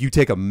fact, if you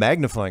take a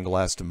magnifying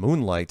glass to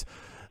moonlight,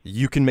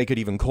 you can make it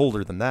even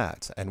colder than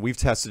that. And we've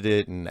tested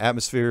it in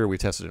atmosphere, we've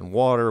tested it in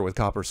water with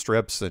copper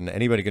strips, and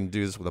anybody can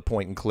do this with a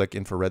point-and-click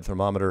infrared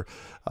thermometer.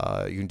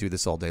 You can do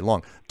this all day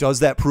long. Does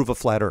that prove a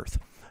flat Earth?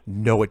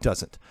 No, it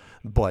doesn't.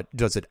 But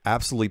does it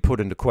absolutely put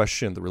into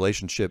question the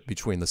relationship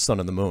between the sun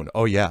and the moon?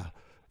 Oh, yeah.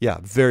 Yeah,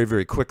 very,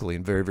 very quickly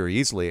and very, very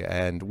easily.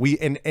 And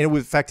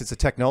in fact, it's a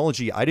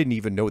technology I didn't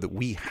even know that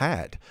we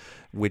had,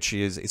 which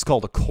is, it's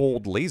called a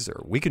cold laser.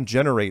 We can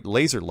generate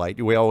laser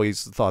light. We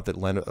always thought that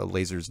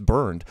lasers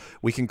burned.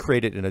 We can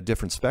create it in a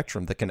different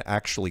spectrum that can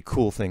actually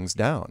cool things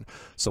down.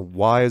 So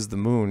why is the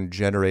moon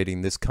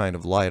generating this kind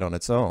of light on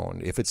its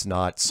own if it's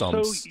not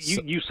some... So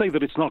you say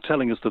that it's not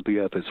telling us that the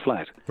Earth is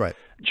flat. Right.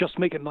 Just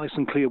make it nice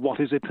and clear. What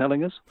is it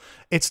telling us?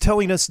 It's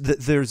telling us that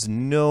there's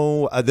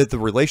no that the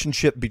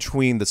relationship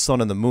between the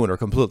sun and the moon are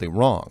completely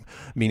wrong.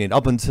 Meaning,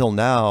 up until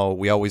now,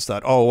 we always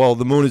thought, oh well,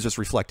 the moon is just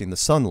reflecting the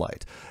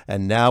sunlight,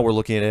 and now we're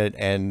looking at it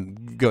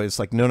and go, it's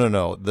like, no.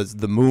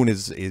 The moon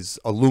is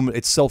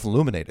it's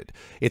self-illuminated.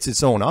 It's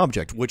its own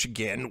object, which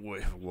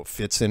again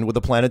fits in with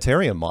the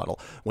planetarium model.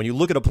 When you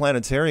look at a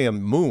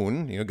planetarium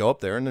moon, go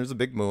up there and there's a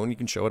big moon. You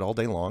can show it all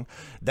day long.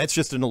 That's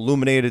just an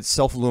illuminated,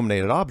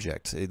 self-illuminated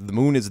object. The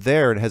moon is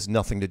there. It has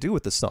nothing to do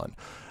with the sun.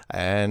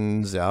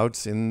 And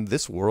out in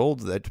this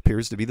world, that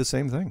appears to be the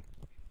same thing.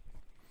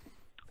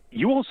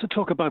 You also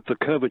talk about the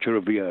curvature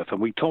of the Earth, and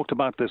we talked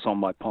about this on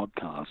my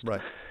podcast. Right.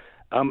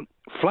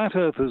 Flat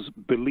Earthers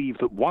believe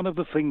that one of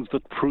the things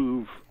that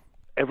prove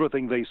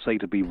everything they say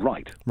to be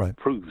right,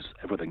 proves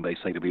everything they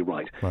say to be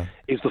right,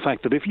 is the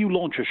fact that if you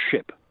launch a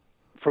ship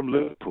from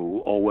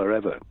Liverpool or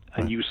wherever,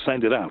 and you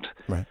send it out,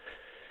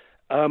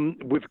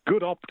 with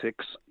good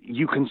optics,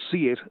 you can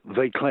see it,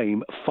 they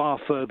claim, far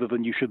further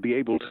than you should be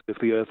able to if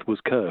the Earth was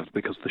curved,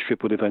 because the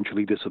ship would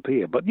eventually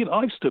disappear. But,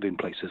 I've stood in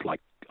places like,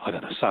 I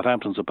don't know,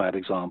 Southampton's a bad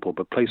example,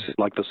 but places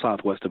like the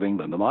southwest of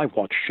England, and I've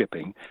watched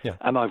shipping,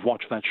 and I've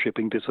watched that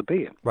shipping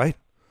disappear. Right.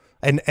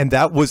 And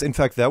that was, in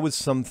fact, that was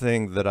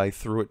something that I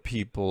threw at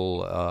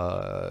people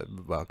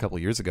a couple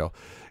of years ago,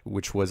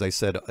 which was, I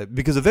said,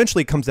 because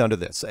eventually it comes down to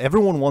this.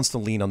 Everyone wants to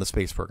lean on the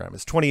space program.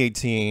 It's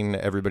 2018.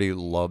 Everybody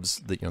loves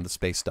the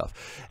space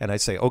stuff. And I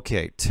say,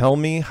 okay, tell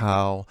me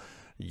how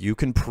you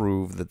can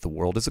prove that the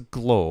world is a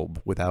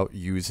globe without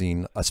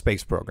using a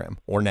space program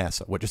or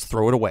NASA. Well, just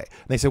throw it away.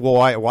 And they say, well,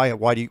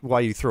 why do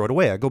you throw it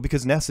away? I go,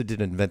 because NASA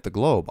didn't invent the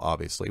globe,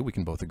 obviously. We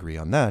can both agree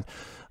on that.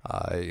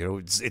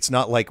 It's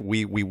not like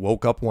we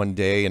woke up one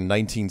day in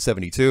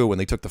 1972 when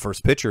they took the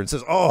first picture and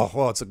says, oh,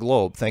 well, it's a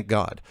globe, thank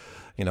God.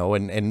 And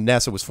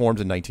NASA was formed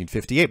in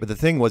 1958. But the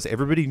thing was,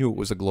 everybody knew it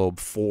was a globe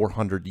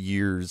 400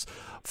 years,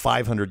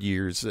 500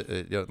 years,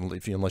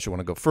 unless you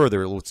want to go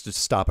further. Let's just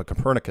stop at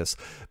Copernicus.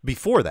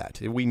 Before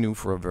that, we knew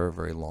for a very,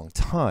 very long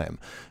time.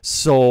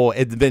 So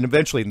then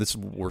eventually, and this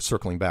we're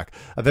circling back,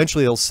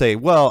 eventually they'll say,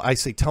 well, I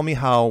say, tell me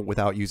how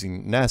without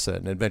using NASA.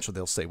 And eventually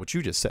they'll say what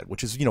you just said,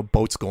 which is,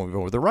 boats going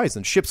over the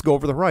horizon, ships go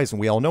over the horizon.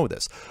 We all know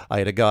this. I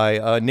had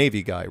a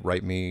Navy guy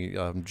write me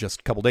just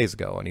a couple days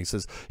ago, and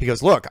he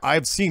goes, look,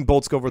 I've seen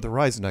boats go over the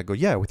horizon. I go,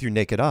 yeah, with your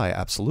naked eye,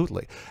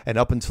 absolutely. And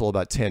up until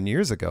about 10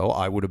 years ago,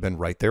 I would have been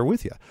right there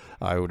with you.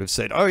 I would have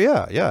said, oh,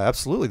 yeah,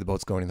 absolutely, the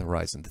boat's going in the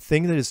horizon. The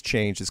thing that has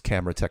changed is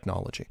camera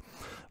technology.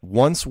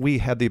 Once we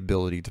had the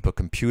ability to put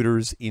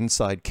computers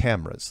inside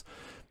cameras,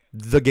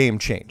 the game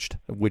changed,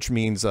 which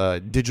means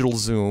digital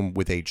zoom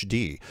with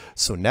HD.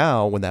 So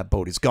now when that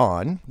boat is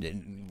gone,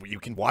 you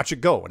can watch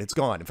it go and it's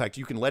gone. In fact,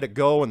 you can let it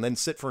go and then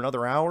sit for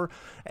another hour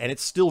and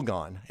it's still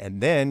gone.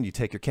 And then you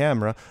take your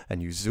camera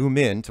and you zoom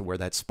in to where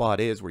that spot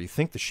is where you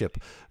think the ship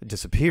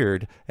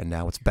disappeared, and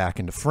now it's back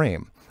into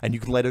frame. And you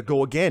can let it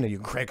go again, and you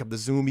can crank up the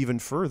zoom even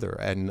further.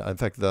 And in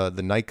fact, the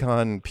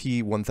Nikon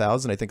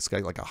P1000, I think it's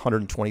got like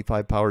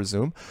 125 power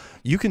zoom.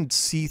 You can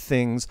see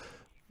things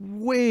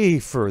way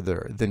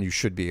further than you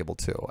should be able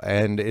to.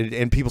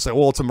 And people say,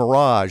 well, it's a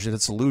mirage and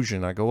it's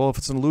illusion. I go, well, if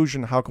it's an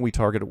illusion, how can we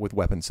target it with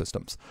weapon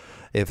systems?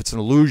 If it's an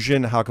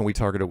illusion, how can we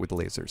target it with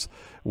lasers?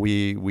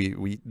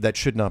 We that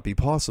should not be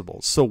possible.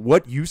 So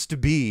what used to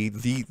be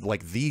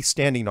the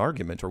standing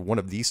argument, or one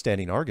of the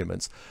standing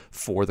arguments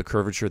for the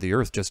curvature of the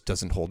Earth, just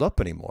doesn't hold up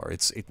anymore.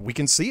 We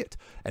can see it.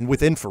 And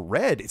with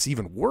infrared, it's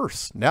even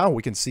worse. Now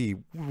we can see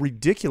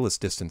ridiculous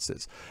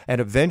distances.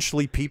 And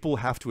eventually people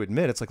have to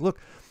admit, it's like, look,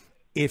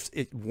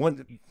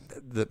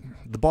 the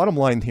bottom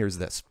line here is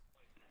this.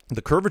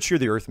 The curvature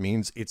of the Earth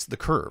means it's the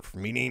curve,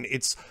 meaning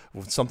it's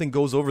when something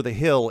goes over the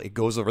hill, it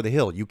goes over the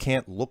hill. You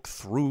can't look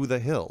through the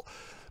hill.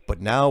 But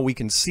now we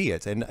can see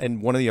it.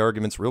 And one of the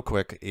arguments real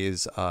quick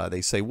is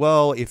they say,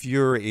 well, if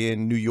you're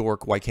in New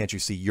York, why can't you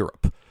see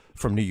Europe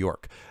from New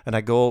York? And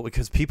I go,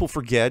 because people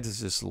forget, it's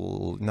just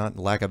not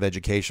lack of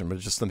education, but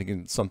it's just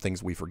some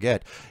things we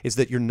forget, is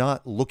that you're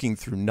not looking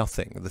through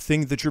nothing. The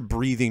thing that you're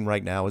breathing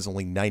right now is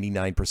only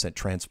 99%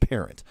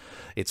 transparent.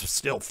 It's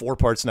still 4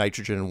 parts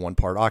nitrogen and 1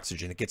 part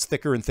oxygen. It gets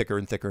thicker and thicker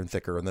and thicker and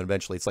thicker, and then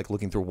eventually it's like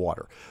looking through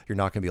water. You're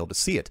not going to be able to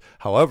see it.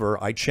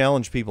 However, I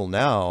challenge people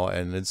now,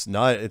 and it's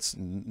not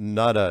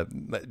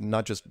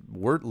just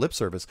lip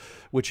service,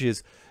 which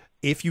is,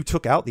 if you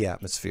took out the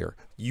atmosphere,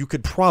 you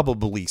could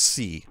probably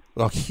see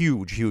a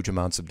huge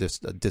amounts of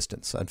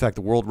distance. In fact,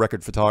 the world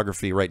record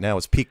photography right now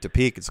is peak to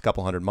peak. It's a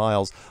couple hundred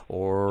miles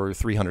or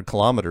 300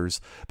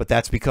 kilometers, but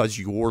that's because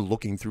you're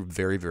looking through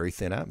very, very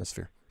thin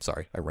atmosphere.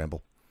 Sorry, I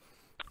ramble.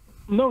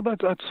 No,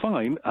 that's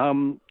fine.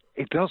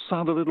 It does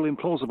sound a little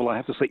implausible, I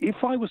have to say.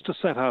 If I was to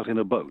set out in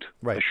a boat,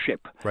 a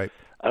ship,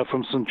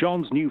 from St.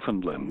 John's,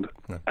 Newfoundland,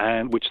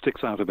 and which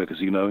sticks out a bit, as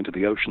you know, into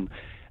the ocean,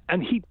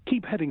 and he'd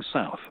keep heading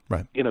south,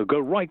 go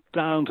right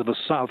down to the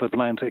South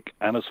Atlantic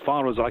and as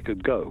far as I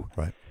could go,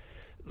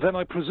 then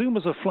I presume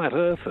as a flat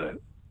earther,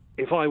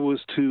 if I was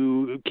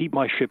to keep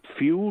my ship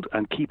fueled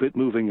and keep it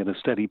moving at a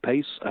steady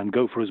pace and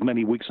go for as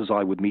many weeks as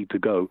I would need to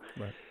go,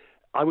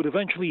 I would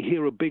eventually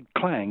hear a big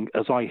clang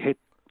as I hit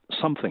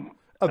something.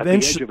 At the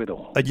edge of it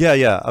all.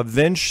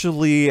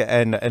 Eventually,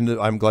 and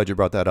I'm glad you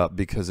brought that up,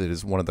 because it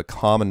is one of the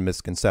common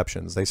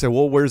misconceptions. They say,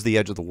 well, where's the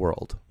edge of the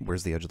world?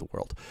 Where's the edge of the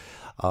world?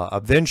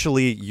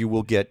 Eventually, you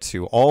will get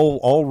to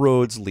all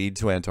roads lead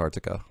to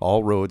Antarctica.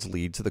 All roads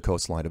lead to the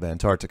coastline of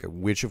Antarctica,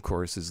 which, of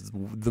course, is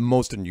the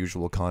most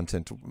unusual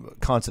continent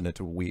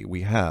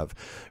we have,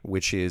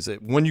 which is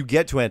when you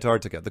get to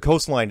Antarctica, the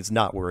coastline is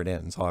not where it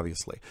ends,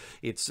 obviously.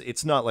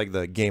 It's not like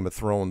the Game of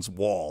Thrones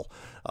wall,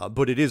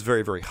 but it is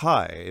very, very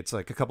high. It's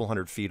like a couple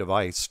hundred feet of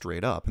ice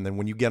straight up. And then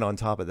when you get on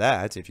top of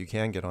that, if you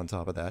can get on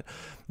top of that,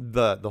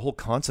 the whole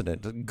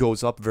continent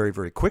goes up very,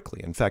 very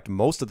quickly. In fact,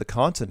 most of the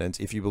continent,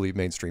 if you believe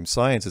mainstream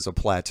science, is a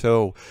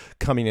plateau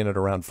coming in at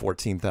around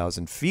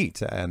 14,000 feet.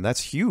 And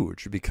that's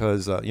huge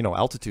because,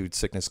 altitude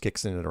sickness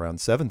kicks in at around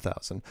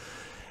 7,000.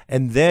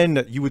 And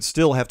then you would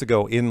still have to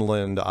go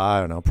inland, I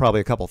don't know,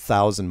 probably a couple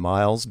thousand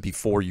miles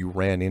before you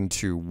ran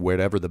into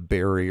whatever the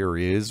barrier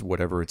is,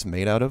 whatever it's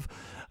made out of.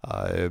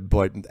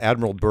 But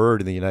Admiral Byrd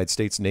in the United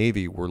States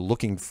Navy were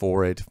looking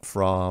for it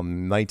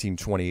from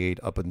 1928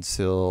 up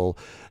until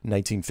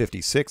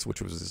 1956, which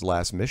was his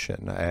last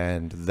mission.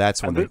 And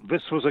that's when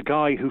this was a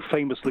guy who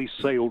famously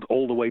sailed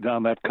all the way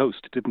down that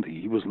coast, didn't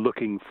he? He was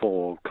looking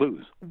for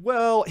clues.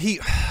 Well,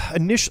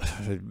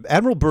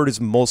 Admiral Byrd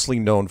is mostly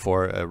known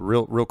for a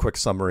real quick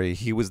summary.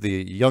 He was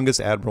the youngest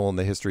admiral in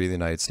the history of the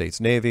United States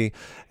Navy,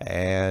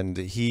 and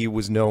he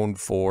was known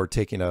for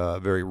taking a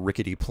very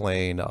rickety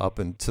plane up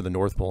into the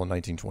North Pole in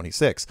 1926.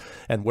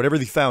 And whatever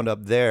they found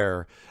up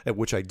there,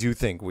 which I do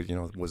think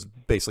was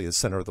basically the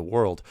center of the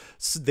world,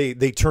 they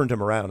turned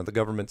him around, and the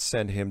government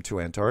sent him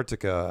to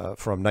Antarctica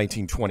from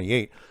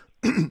 1928.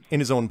 In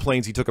his own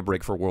planes. He took a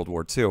break for World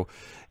War II,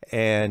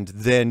 and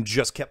then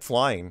just kept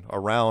flying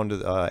around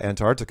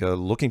Antarctica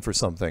looking for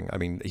something. I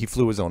mean, he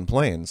flew his own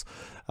planes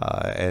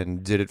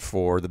and did it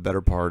for the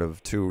better part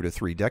of 2 to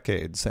 3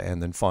 decades,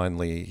 and then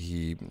finally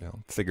he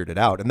figured it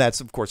out. And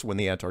that's, of course, when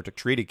the Antarctic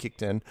Treaty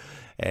kicked in,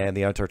 and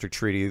the Antarctic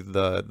Treaty,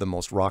 the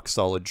most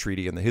rock-solid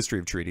treaty in the history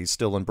of treaties,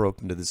 still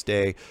unbroken to this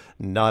day,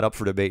 not up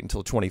for debate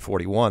until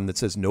 2041, that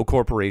says no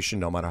corporation,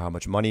 no matter how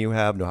much money you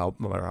have, no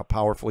matter how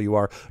powerful you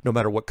are, no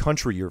matter what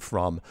country you're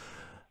from,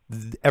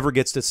 ever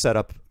gets to set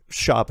up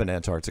shop in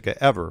Antarctica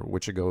ever,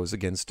 which goes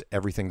against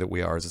everything that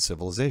we are as a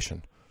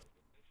civilization.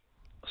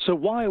 So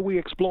why are we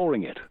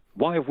exploring it?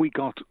 Why have we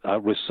got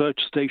research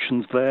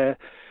stations there?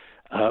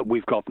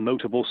 We've got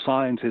notable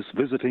scientists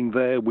visiting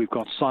there. We've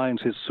got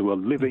scientists who are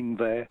living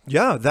there.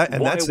 Yeah, that's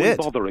it. Why are we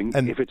bothering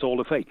if it's all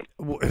a fake?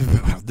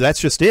 That's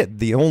just it.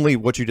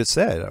 What you just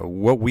said.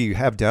 What we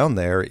have down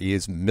there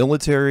is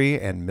military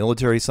and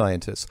military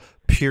scientists.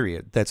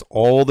 Period. That's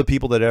all the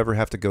people that ever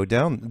have to go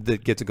down,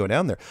 that get to go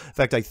down there. In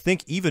fact, I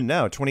think even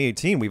now,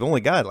 2018, we've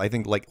only got, I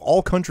think, like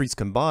all countries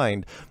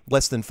combined,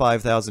 less than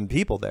 5,000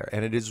 people there,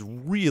 and it is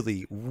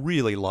really,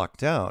 really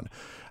locked down.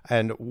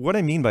 And what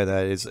I mean by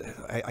that is,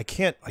 I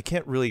can't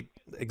really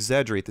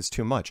exaggerate this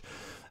too much.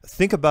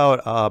 Think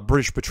about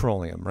British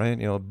Petroleum, right?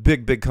 You know,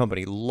 big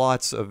company,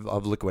 lots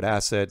of liquid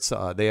assets.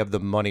 They have the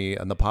money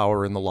and the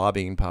power and the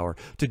lobbying power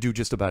to do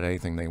just about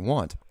anything they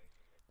want.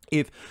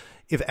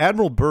 If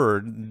Admiral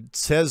Byrd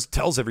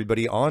tells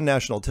everybody on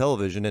national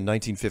television in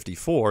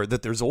 1954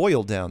 that there's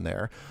oil down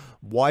there,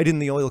 why didn't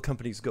the oil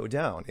companies go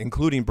down,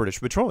 including British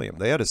Petroleum?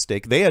 They had a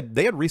stake. They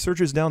had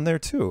researchers down there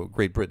too.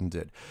 Great Britain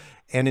did.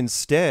 And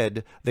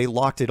instead, they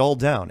locked it all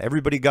down.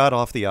 Everybody got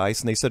off the ice,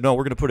 and they said, no,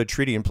 we're going to put a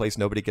treaty in place.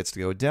 Nobody gets to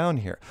go down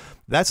here.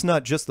 That's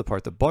not just the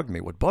part that bugged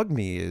me. What bugged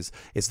me is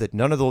that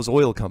none of those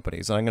oil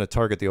companies, and I'm going to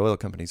target the oil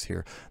companies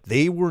here,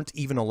 they weren't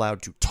even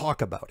allowed to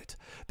talk about it.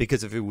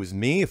 Because if it was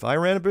me, if I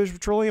ran a British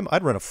Petroleum,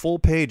 I'd run a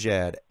full-page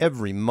ad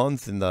every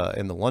month in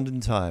the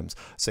London Times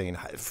saying,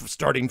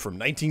 starting from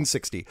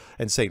 1960,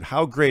 and saying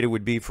how great it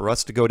would be for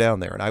us to go down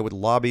there. And I would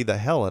lobby the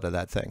hell out of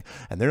that thing.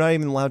 And they're not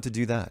even allowed to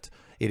do that.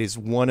 It is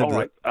one of All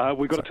right,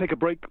 we've got to take a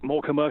break.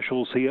 More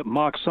commercials here.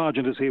 Mark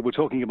Sargent is here. We're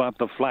talking about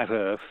the flat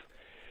Earth.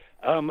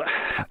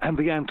 And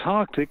the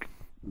Antarctic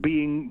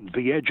being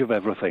the edge of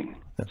everything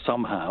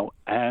somehow,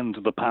 and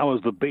the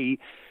powers that be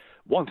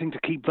wanting to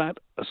keep that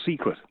a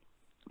secret.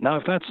 Now,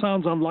 if that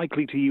sounds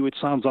unlikely to you, it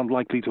sounds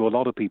unlikely to a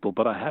lot of people,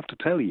 but I have to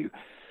tell you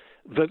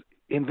that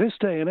in this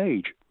day and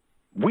age,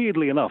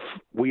 weirdly enough,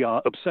 we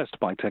are obsessed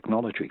by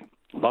technology.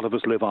 A lot of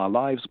us live our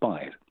lives by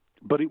it.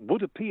 But it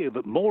would appear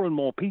that more and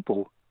more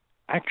people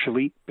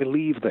actually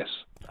believe this,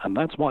 and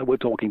that's why we're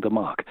talking to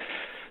Mark.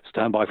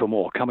 Stand by for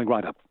more. Coming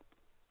right up.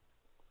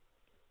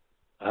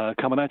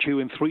 Coming at you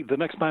in three. The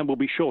next band will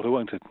be shorter,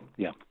 won't it?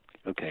 Yeah.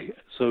 Okay.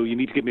 So you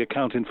need to give me a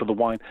count in for the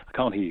wine. I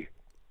can't hear you.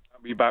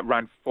 I'll be about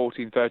around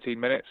 13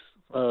 minutes.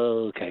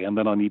 Okay, and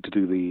then I need to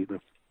do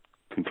the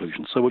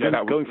conclusion. So we're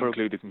going for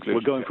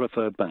a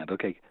third band.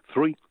 Okay.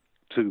 3,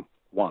 2,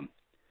 1.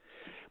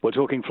 We're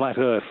talking Flat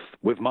Earth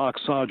with Mark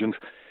Sargent.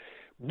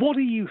 What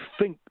do you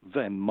think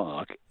then,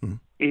 Mark,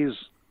 is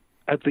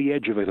at the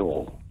edge of it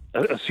all?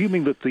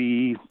 Assuming that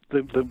the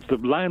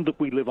land that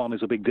we live on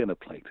is a big dinner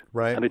plate,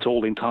 right, and it's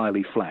all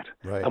entirely flat,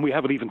 right, and we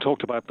haven't even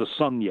talked about the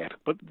sun yet,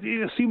 but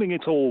assuming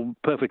it's all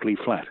perfectly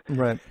flat,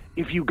 right,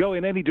 if you go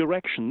in any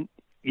direction,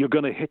 you're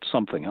going to hit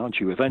something, aren't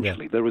you,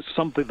 eventually? Yeah. There is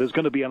something, there's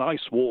going to be an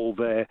ice wall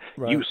there,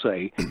 right, you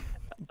say,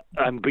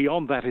 and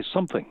beyond that is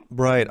something.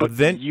 Right. But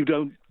you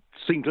don't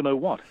seem to know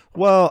what.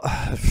 Well,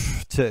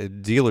 to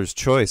dealer's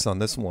choice on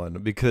this one,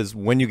 because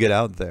when you get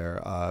out there,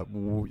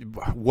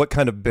 what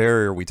kind of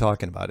barrier are we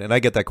talking about? And I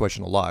get that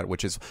question a lot,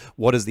 which is,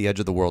 what does the edge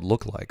of the world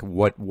look like?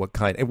 What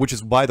kind? Which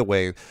is, by the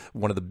way,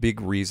 one of the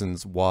big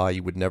reasons why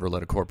you would never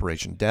let a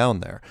corporation down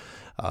there.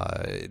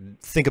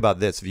 Think about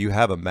this. If you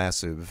have a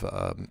massive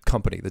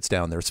company that's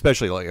down there,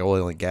 especially like an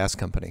oil and gas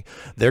company,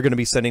 they're going to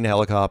be sending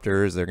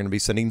helicopters, they're going to be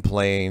sending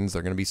planes,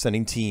 they're going to be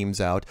sending teams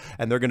out,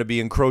 and they're going to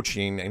be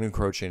encroaching, and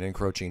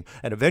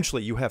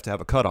eventually you have to have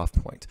a cutoff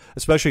point,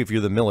 especially if you're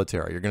the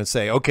military. You're going to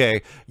say,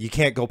 okay, you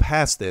can't go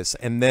past this,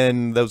 and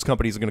then those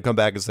companies are going to come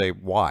back and say,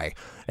 why?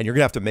 And you're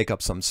going to have to make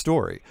up some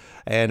story.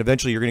 And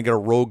eventually you're going to get a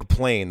rogue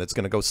plane that's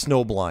going to go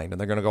snowblind, and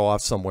they're going to go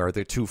off somewhere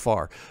they're too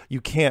far.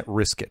 You can't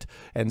risk it.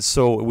 And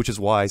so, which is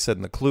why I said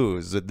in the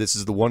clues that this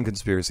is the one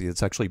conspiracy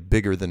that's actually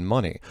bigger than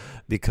money,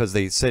 because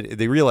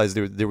they realized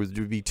there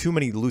would be too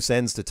many loose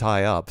ends to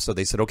tie up. So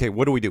they said, okay,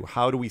 what do we do?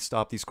 How do we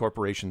stop these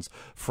corporations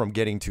from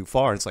getting too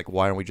far? And it's like,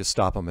 why don't we just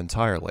stop them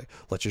entirely?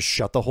 Let's just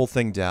shut the whole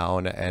thing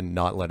down and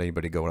not let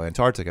anybody go to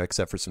Antarctica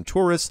except for some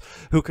tourists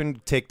who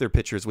can take their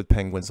pictures with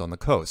penguins on the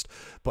coast.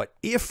 But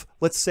if,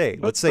 let's say,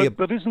 but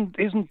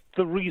isn't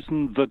the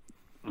reason that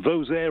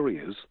those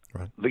areas,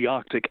 right, the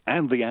Arctic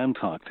and the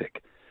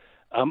Antarctic,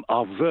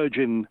 are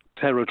virgin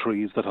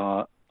territories that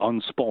are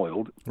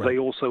unspoiled? Right. They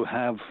also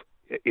have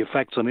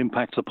effects and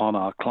impacts upon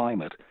our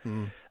climate.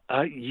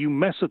 You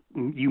mess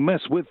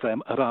with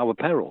them at our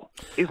peril.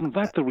 Isn't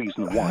that the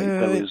reason why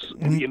there's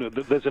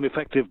an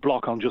effective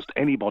block on just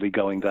anybody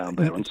going down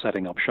there and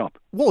setting up shop?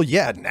 Well,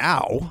 yeah,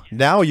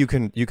 now you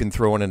can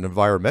throw in an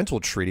environmental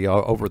treaty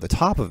over the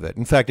top of it.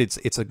 In fact,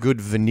 it's a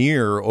good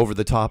veneer over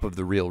the top of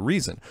the real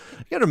reason.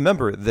 You got to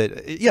remember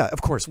that, yeah,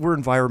 of course, we're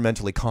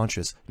environmentally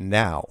conscious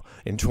now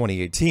in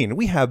 2018.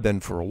 We have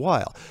been for a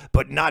while,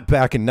 but not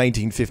back in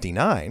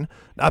 1959,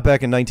 not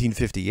back in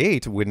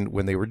 1958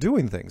 when they were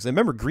doing things. And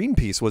remember,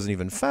 Greenpeace was wasn't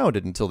even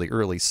founded until the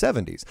early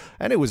 70s,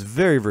 and it was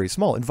very, very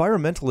small.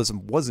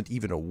 Environmentalism wasn't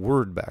even a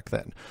word back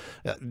then.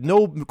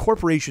 No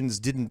corporations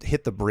didn't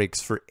hit the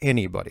brakes for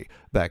anybody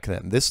back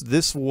then.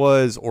 This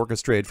was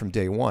orchestrated from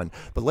day one.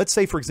 But let's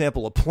say, for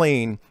example, a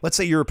plane, let's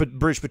say you're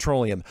British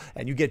Petroleum,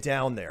 and you get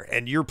down there,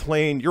 and your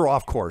plane, you're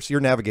off course,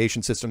 your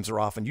navigation systems are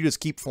off, and you just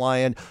keep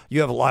flying,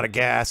 you have a lot of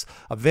gas.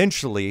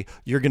 Eventually,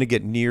 you're going to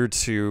get near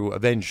to,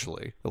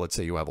 let's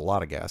say you have a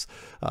lot of gas,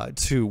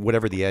 to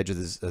whatever the edge of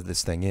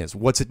this thing is.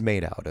 What's it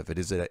made out of?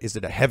 Is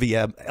it a heavy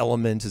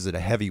element? Is it a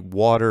heavy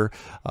water?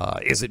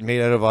 Is it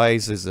made out of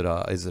ice? Is it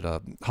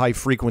a high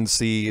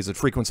frequency? Is it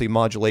frequency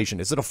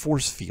modulation? Is it a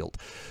force field?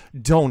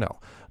 Don't know.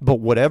 But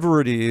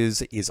whatever it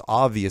is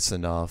obvious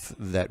enough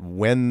that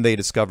when they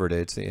discovered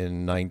it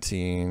in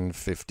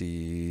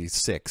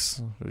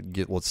 1956,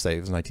 let's say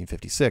it was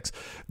 1956,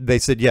 they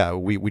said, yeah,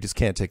 we just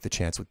can't take the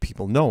chance with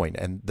people knowing.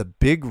 And the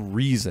big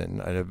reason,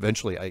 and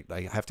eventually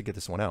I have to get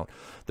this one out,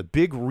 the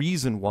big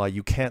reason why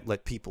you can't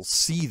let people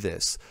see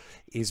this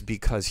is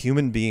because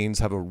human beings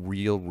have a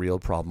real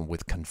problem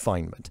with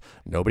confinement.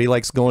 Nobody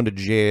likes going to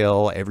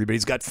jail.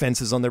 Everybody's got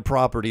fences on their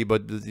property,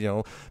 but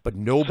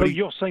nobody. So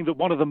you're saying that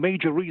one of the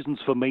major reasons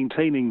for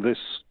maintaining this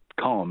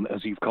calm,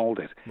 as you've called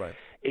it, right,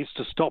 is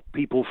to stop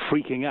people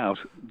freaking out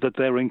that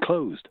they're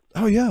enclosed.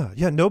 Oh yeah.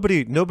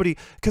 Nobody,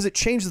 because it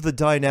changes the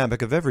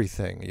dynamic of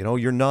everything.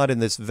 You're not in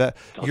this. Well,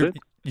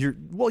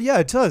 yeah,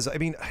 it does. I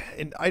mean,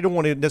 and I don't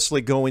want to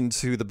necessarily go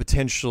into the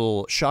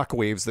potential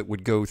shockwaves that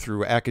would go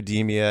through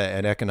academia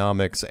and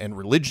economics and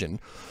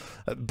religion,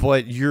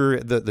 but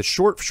the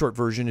short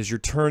version is you're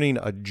turning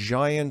a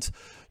giant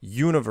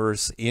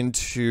universe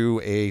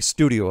into a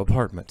studio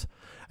apartment.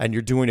 And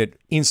you're doing it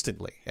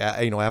instantly,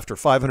 after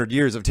 500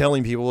 years of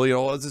telling people,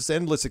 it's this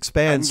endless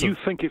expanse. And you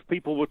think if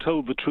people were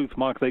told the truth,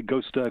 Mark, they'd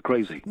go stir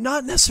crazy?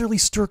 Not necessarily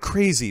stir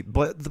crazy,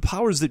 but the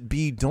powers that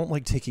be don't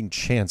like taking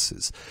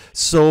chances.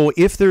 So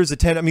if there's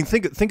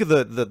think of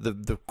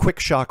the quick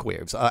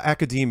shockwaves.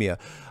 Academia,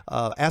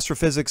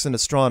 astrophysics and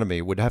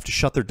astronomy would have to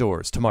shut their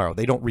doors tomorrow.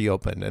 They don't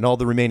reopen. And all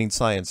the remaining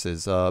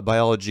sciences,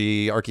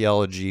 biology,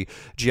 archaeology,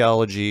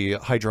 geology,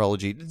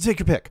 hydrology, take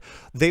your pick.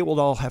 They will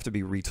all have to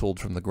be retooled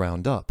from the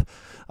ground up.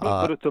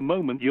 But at the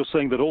moment, you're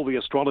saying that all the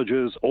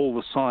astrologers, all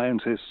the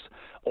scientists,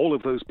 all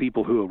of those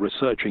people who are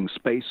researching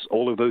space,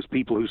 all of those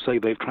people who say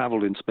they've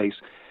traveled in space,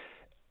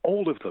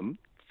 all of them,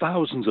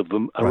 thousands of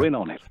them, are in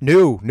on it.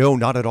 No,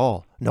 not at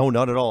all. No,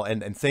 not at all.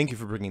 And thank you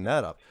for bringing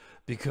that up.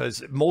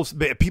 Because most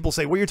people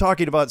say, well, you're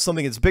talking about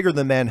something that's bigger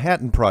than the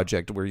Manhattan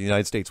Project, where the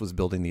United States was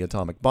building the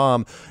atomic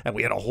bomb, and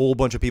we had a whole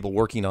bunch of people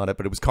working on it,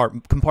 but it was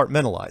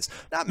compartmentalized.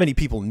 Not many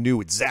people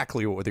knew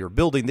exactly what they were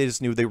building. They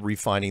just knew they were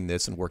refining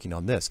this and working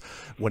on this.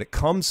 When it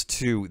comes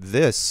to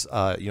this,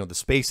 the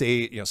space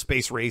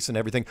race and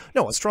everything,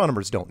 no,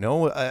 astronomers don't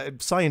know.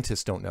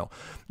 Scientists don't know.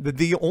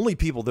 The only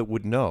people that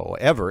would know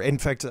ever, in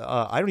fact,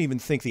 I don't even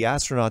think the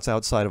astronauts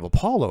outside of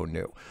Apollo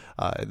knew.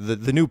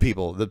 The new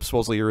people that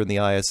supposedly are in the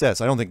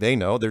ISS, I don't think they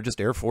know. They're just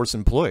Air Force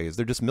employees.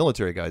 They're just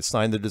military guys,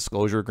 signed the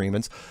disclosure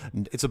agreements.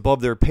 It's above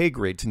their pay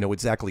grade to know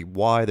exactly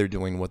why they're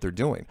doing what they're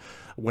doing.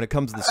 When it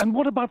comes to this, and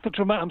what about the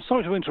dramatic? I'm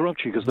sorry to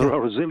interrupt you because there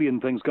are a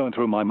zillion things going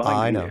through my mind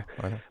I know.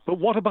 But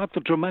what about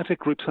the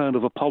dramatic return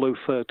of Apollo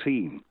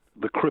 13?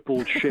 The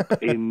crippled ship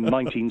in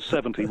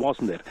 1970,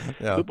 wasn't it?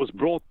 Yeah. That was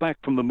brought back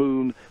from the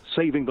moon,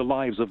 saving the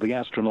lives of the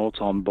astronauts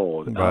on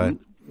board. Right.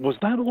 Was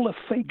that all a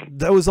fake?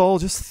 That was all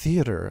just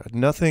theater.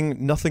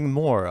 Nothing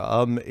more.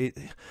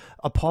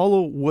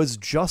 Apollo was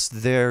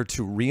just there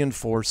to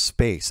reinforce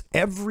space.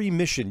 Every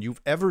mission you've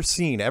ever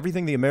seen,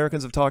 everything the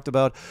Americans have talked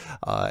about,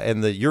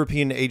 and the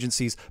European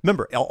agencies.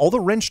 Remember, all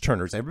the wrench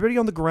turners, everybody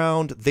on the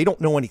ground, they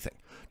don't know anything.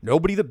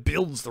 Nobody that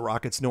builds the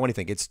rockets know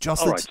anything. It's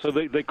just all right. So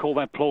they call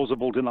that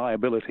plausible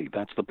deniability.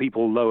 That's the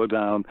people lower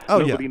down.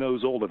 Nobody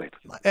knows all of it.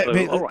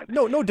 All right.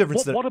 No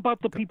difference. What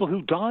about the people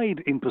who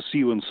died in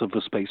pursuance of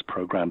the space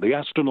program? The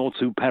astronauts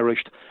who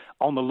perished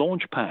on the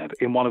launch pad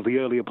in one of the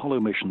early Apollo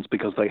missions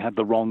because they had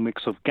the wrong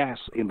mix of gas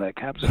in their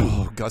capsule.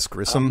 Oh, Gus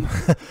Grissom.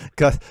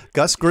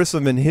 Gus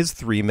Grissom and his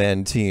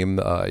three-man team,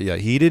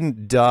 he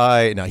didn't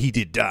die. Now, he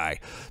did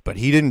die, but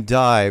he didn't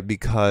die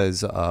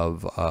because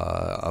of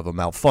a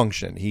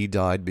malfunction. He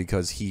died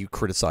because he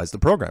criticized the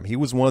program. He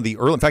was one of the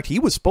early, in fact, he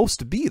was supposed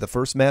to be the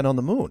first man on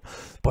the moon,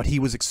 but he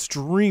was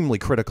extremely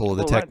critical of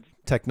the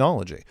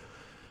technology.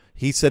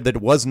 He said that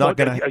it was not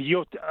going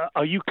to...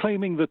 Are you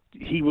claiming that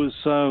he was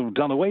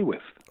done away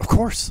with? Of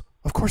course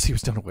he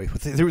was done away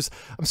with.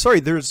 I'm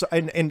sorry. That's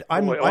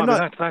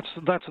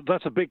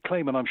a big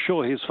claim, and I'm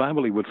sure his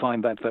family would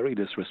find that very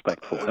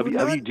disrespectful.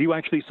 Do you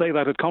actually say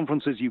that at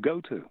conferences you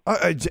go to?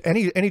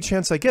 Any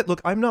chance I get.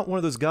 Look, I'm not one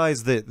of those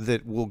guys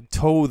that will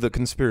toe the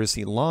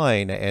conspiracy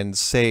line and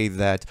say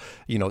that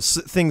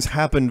things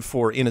happen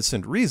for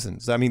innocent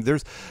reasons. I mean,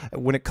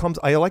 when it comes,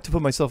 I like to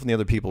put myself in the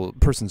other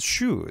person's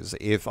shoes.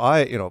 If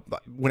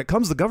when it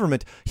comes to the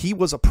government, he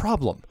was a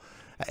problem.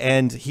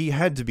 And he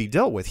had to be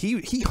dealt with.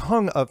 He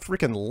hung a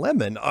freaking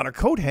lemon on a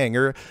coat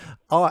hanger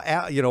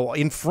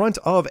in front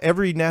of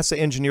every NASA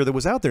engineer that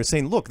was out there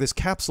saying, look, this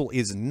capsule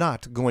is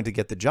not going to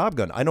get the job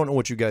done. I don't know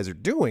what you guys are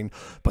doing,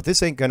 but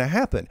this ain't going to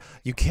happen.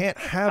 You can't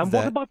have that.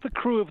 And what about the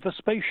crew of the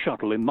space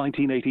shuttle in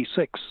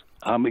 1986?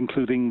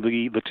 Including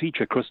the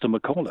teacher, Krista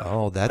McCullough.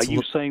 Oh, that's. Are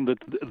you saying that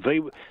they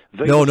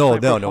no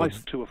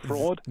to a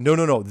fraud?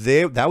 No.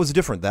 That was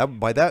different. That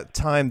by that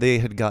time they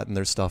had gotten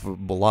their stuff a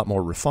lot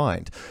more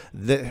refined.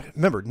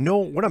 Remember,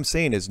 what I'm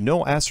saying is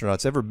no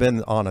astronaut's ever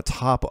been on a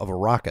top of a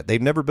rocket.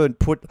 They've never been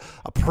put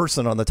a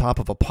person on the top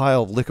of a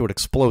pile of liquid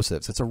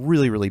explosives. It's a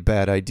really, really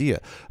bad idea,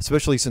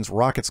 especially since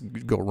rockets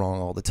go wrong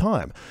all the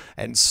time.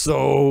 And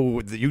so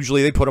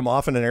usually they put them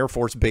off in an Air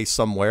Force base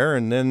somewhere,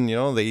 and then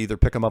they either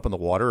pick them up in the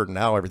water, or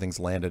now everything's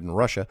landed in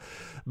Russia,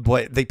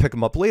 but they pick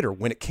them up later.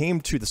 When it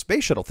came to the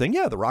space shuttle thing,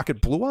 the rocket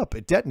blew up,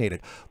 it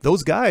detonated.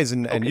 Those guys,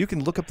 and you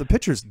can look up the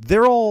pictures,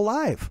 they're all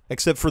alive,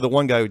 except for the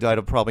one guy who died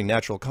of probably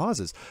natural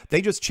causes.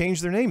 They just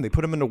changed their name. They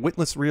put them in a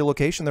witless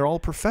relocation. They're all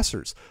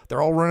professors.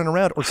 They're all running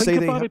around. Or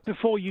think about it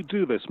before you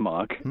do this,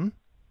 Mark.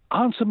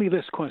 Answer me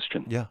this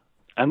question. Yeah.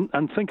 And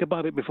think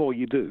about it before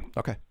you do.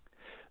 Okay.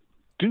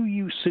 Do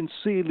you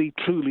sincerely,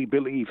 truly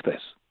believe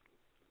this?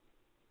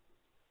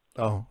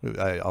 Oh,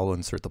 I'll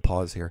insert the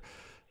pause here.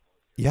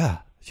 Yeah,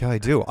 I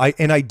do.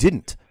 I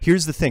didn't.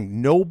 Here's the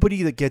thing.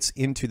 Nobody that gets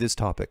into this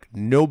topic,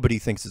 nobody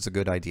thinks it's a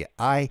good idea.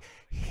 I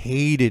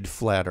hated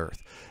flat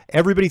Earth.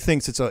 Everybody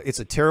thinks it's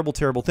a terrible,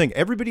 terrible thing.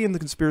 Everybody in the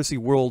conspiracy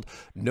world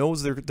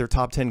knows their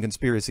top 10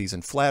 conspiracies,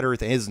 and flat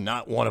Earth is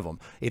not one of them.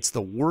 It's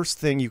the worst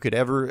thing you could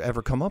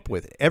ever come up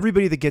with.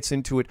 Everybody that gets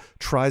into it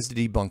tries to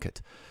debunk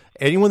it.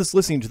 Anyone that's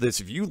listening to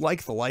this, if you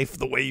like the life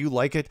the way you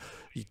like it,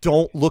 you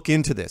don't look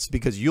into this,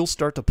 because you'll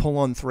start to pull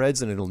on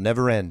threads and it'll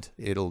never end.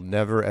 It'll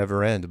never,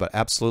 ever end. But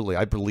absolutely,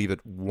 I believe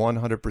it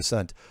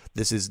 100%.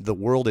 The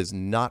world is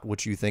not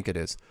what you think it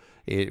is.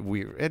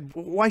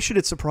 Why should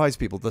it surprise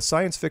people? The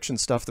science fiction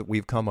stuff that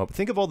we've come up.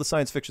 Think of all the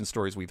science fiction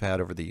stories we've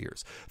had over the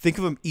years. Think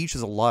of them each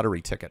as a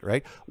lottery ticket,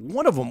 right?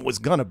 One of them was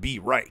going to be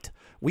right.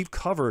 We've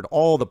covered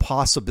all the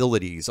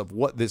possibilities of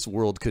what this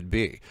world could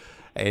be,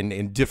 and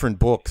in different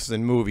books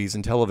and movies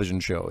and television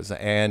shows,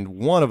 and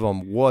one of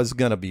them was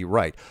going to be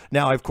right.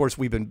 Now, of course,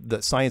 the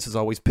science has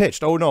always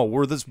pitched, oh no,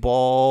 we're this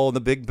ball and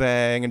the Big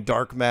Bang and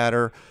dark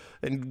matter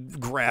and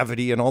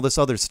gravity and all this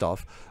other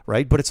stuff,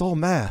 right? But it's all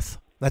math.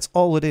 That's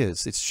all it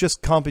is. It's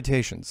just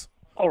computations.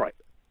 All right.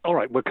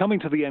 We're coming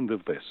to the end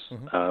of this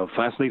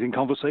fascinating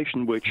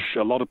conversation, which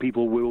a lot of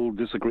people will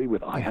disagree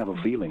with. I have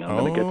a feeling I'm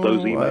going to get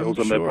those emails,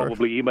 and they're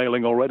probably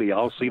emailing already.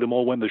 I'll see them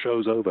all when the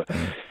show's over.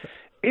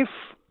 If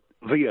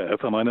the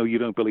Earth, and I know you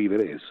don't believe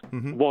it is,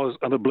 was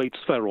an oblate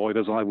spheroid,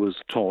 as I was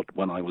taught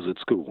when I was at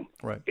school,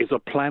 is a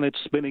planet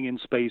spinning in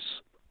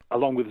space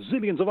along with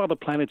zillions of other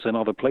planets in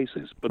other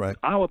places. But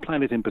our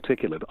planet in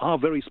particular, our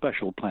very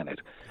special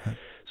planet,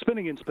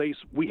 spinning in space,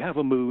 we have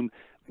a moon,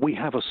 we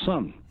have a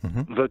sun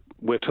that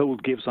we're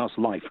told gives us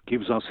life,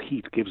 gives us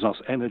heat, gives us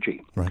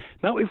energy.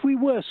 Now, if we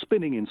were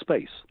spinning in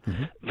space,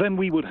 then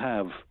we would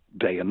have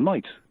day and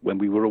night when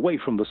we were away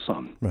from the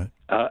sun.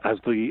 As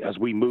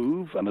we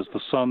move and as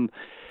the sun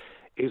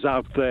is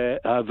out there,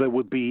 there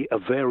would be a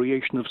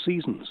variation of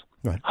seasons.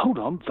 Hold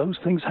on, those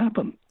things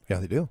happen. Yeah,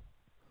 they do.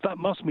 That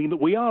must mean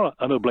that we are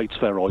an oblate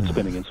spheroid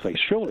spinning in space,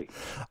 surely.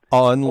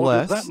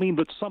 Unless... Or does that mean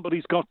that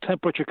somebody's got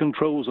temperature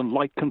controls and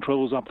light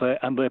controls up there,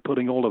 and they're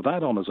putting all of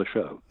that on as a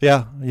show?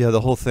 Yeah,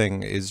 the whole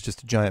thing is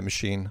just a giant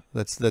machine.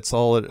 That's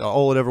all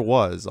it ever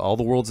was. All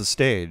the world's a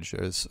stage,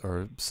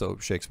 or so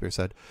Shakespeare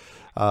said.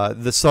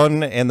 The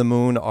sun and the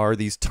moon are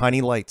these tiny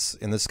lights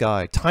in the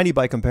sky, tiny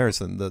by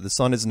comparison. The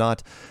sun is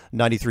not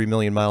 93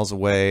 million miles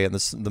away, and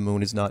the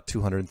moon is not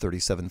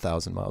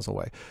 237,000 miles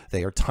away.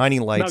 They are tiny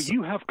lights. Now,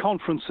 you have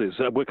conferences.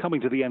 We're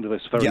coming to the end of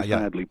this very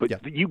sadly, but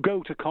you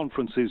go to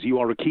conferences. You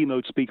are a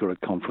keynote speaker at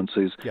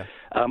conferences.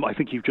 I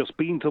think you've just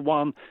been to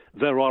one.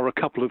 There are a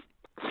couple of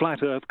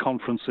flat Earth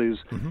conferences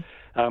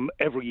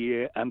every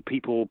year, and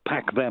people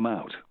pack them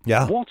out.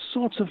 What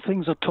sorts of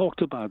things are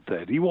talked about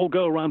there? Do you all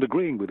go around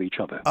agreeing with each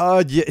other?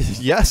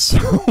 Yes,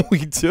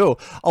 we do.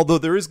 Although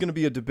there is going to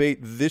be a debate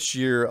this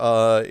year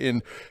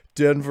in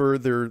Denver.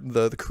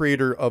 The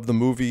creator of the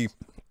movie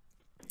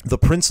The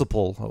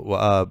Principal,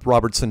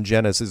 Robert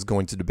Sungenis, is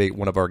going to debate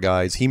one of our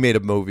guys. He made a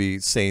movie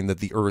saying that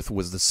the Earth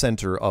was the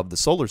center of the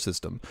solar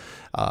system,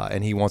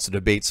 and he wants to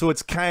debate. So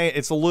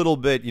it's a little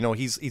bit,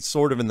 he's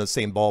sort of in the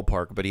same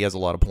ballpark, but he has a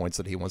lot of points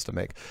that he wants to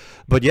make.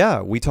 But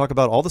yeah, we talk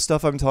about all the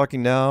stuff I'm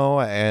talking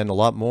now and a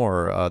lot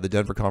more. The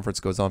Denver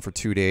conference goes on for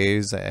 2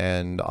 days,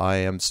 and I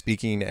am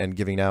speaking and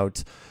giving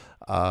out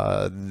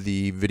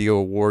the video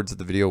awards at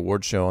the Video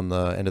Award Show on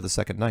the end of the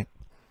second night.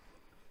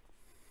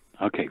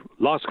 Okay,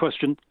 last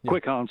question,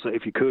 quick answer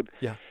if you could.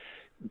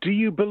 Do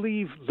you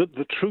believe that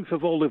the truth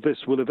of all of this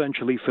will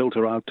eventually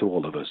filter out to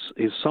all of us?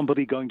 Is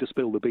somebody going to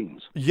spill the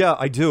beans? Yeah,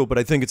 I do, but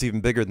I think it's even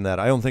bigger than that.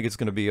 I don't think it's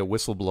going to be a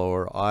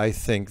whistleblower. I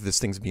think this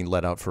thing's being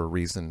let out for a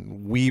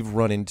reason. We've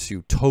run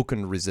into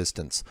token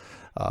resistance.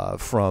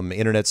 from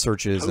internet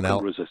searches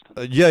and resistant.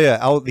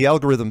 the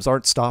algorithms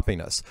aren't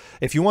stopping us.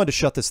 If you wanted to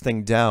shut this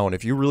thing down,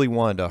 if you really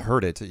wanted to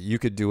hurt it, you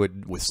could do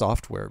it with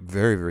software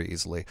very, very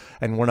easily.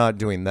 And we're not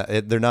doing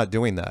that. They're not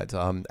doing that.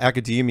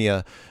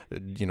 Academia,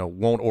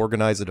 won't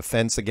organize a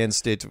defense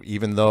against it,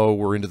 even though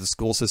we're into the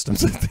school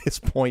systems at this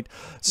point.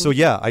 So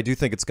yeah, I do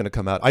think it's going to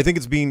come out. I think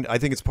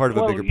it's part of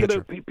a bigger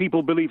picture.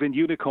 People believe in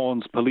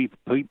unicorns.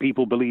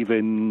 People believe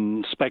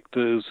in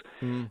specters.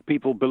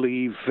 People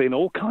believe in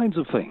all kinds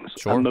of things,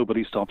 and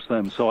nobody stops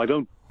them. So I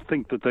don't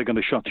think that they're going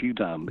to shut you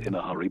down in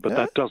a hurry, but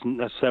that doesn't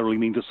necessarily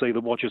mean to say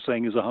that what you're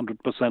saying is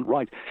 100%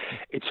 right.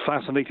 It's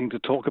fascinating to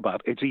talk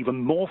about. It's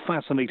even more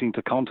fascinating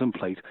to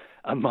contemplate.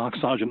 And Mark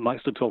Sargent,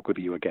 nice to talk with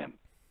you again.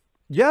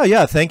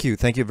 Yeah. Thank you.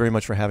 Thank you very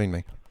much for having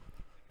me.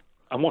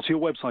 And what's your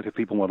website if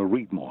people want to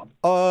read more?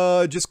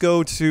 Just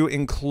go to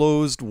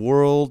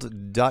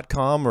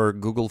enclosedworld.com or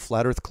Google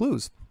Flat Earth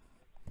Clues.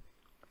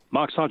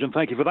 Mark Sargent,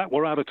 thank you for that.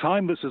 We're out of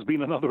time. This has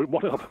been another...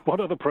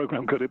 What other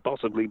program could it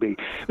possibly be?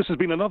 This has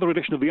been another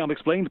edition of The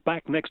Unexplained.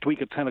 Back next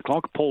week at 10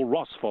 o'clock. Paul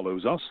Ross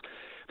follows us.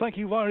 Thank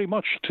you very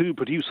much to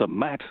producer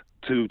Matt,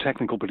 to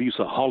technical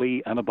producer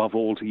Holly, and above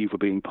all to you for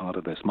being part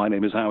of this. My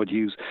name is Howard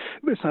Hughes.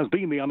 This has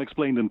been The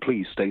Unexplained, and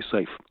please stay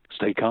safe,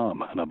 stay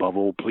calm, and above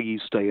all,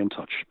 please stay in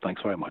touch.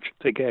 Thanks very much.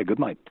 Take care. Good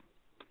night.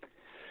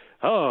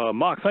 Oh,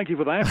 Mark, thank you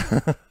for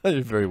that.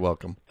 You're very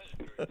welcome.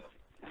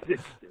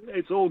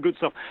 It's all good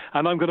stuff.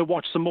 And I'm going to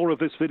watch some more of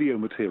this video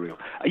material.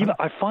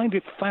 I find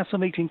it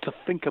fascinating to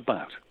think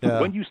about.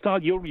 Yeah. When you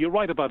start, you're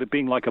right about it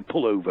being like a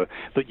pullover,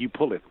 that you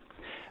pull it,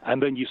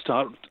 and then you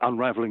start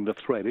unraveling the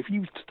thread. If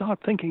you start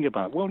thinking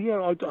about, well,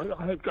 yeah,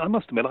 I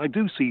must admit, I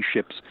do see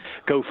ships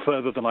go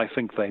further than I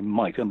think they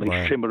might, and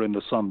they shimmer in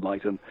the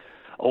sunlight and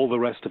all the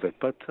rest of it.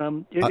 But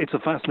it's a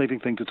fascinating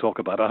thing to talk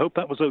about. I hope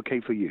that was okay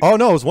for you. Oh,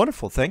 no, it was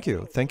wonderful. Thank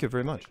you. Thank you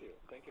very much.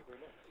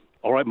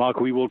 All right, Mark,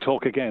 we will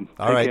talk again.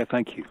 All right. Take care.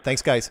 Thank you.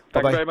 Thanks, guys.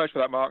 Thanks very much for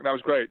that, Mark. That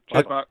was great.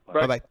 Cheers, Mark.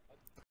 Bye. Bye-bye.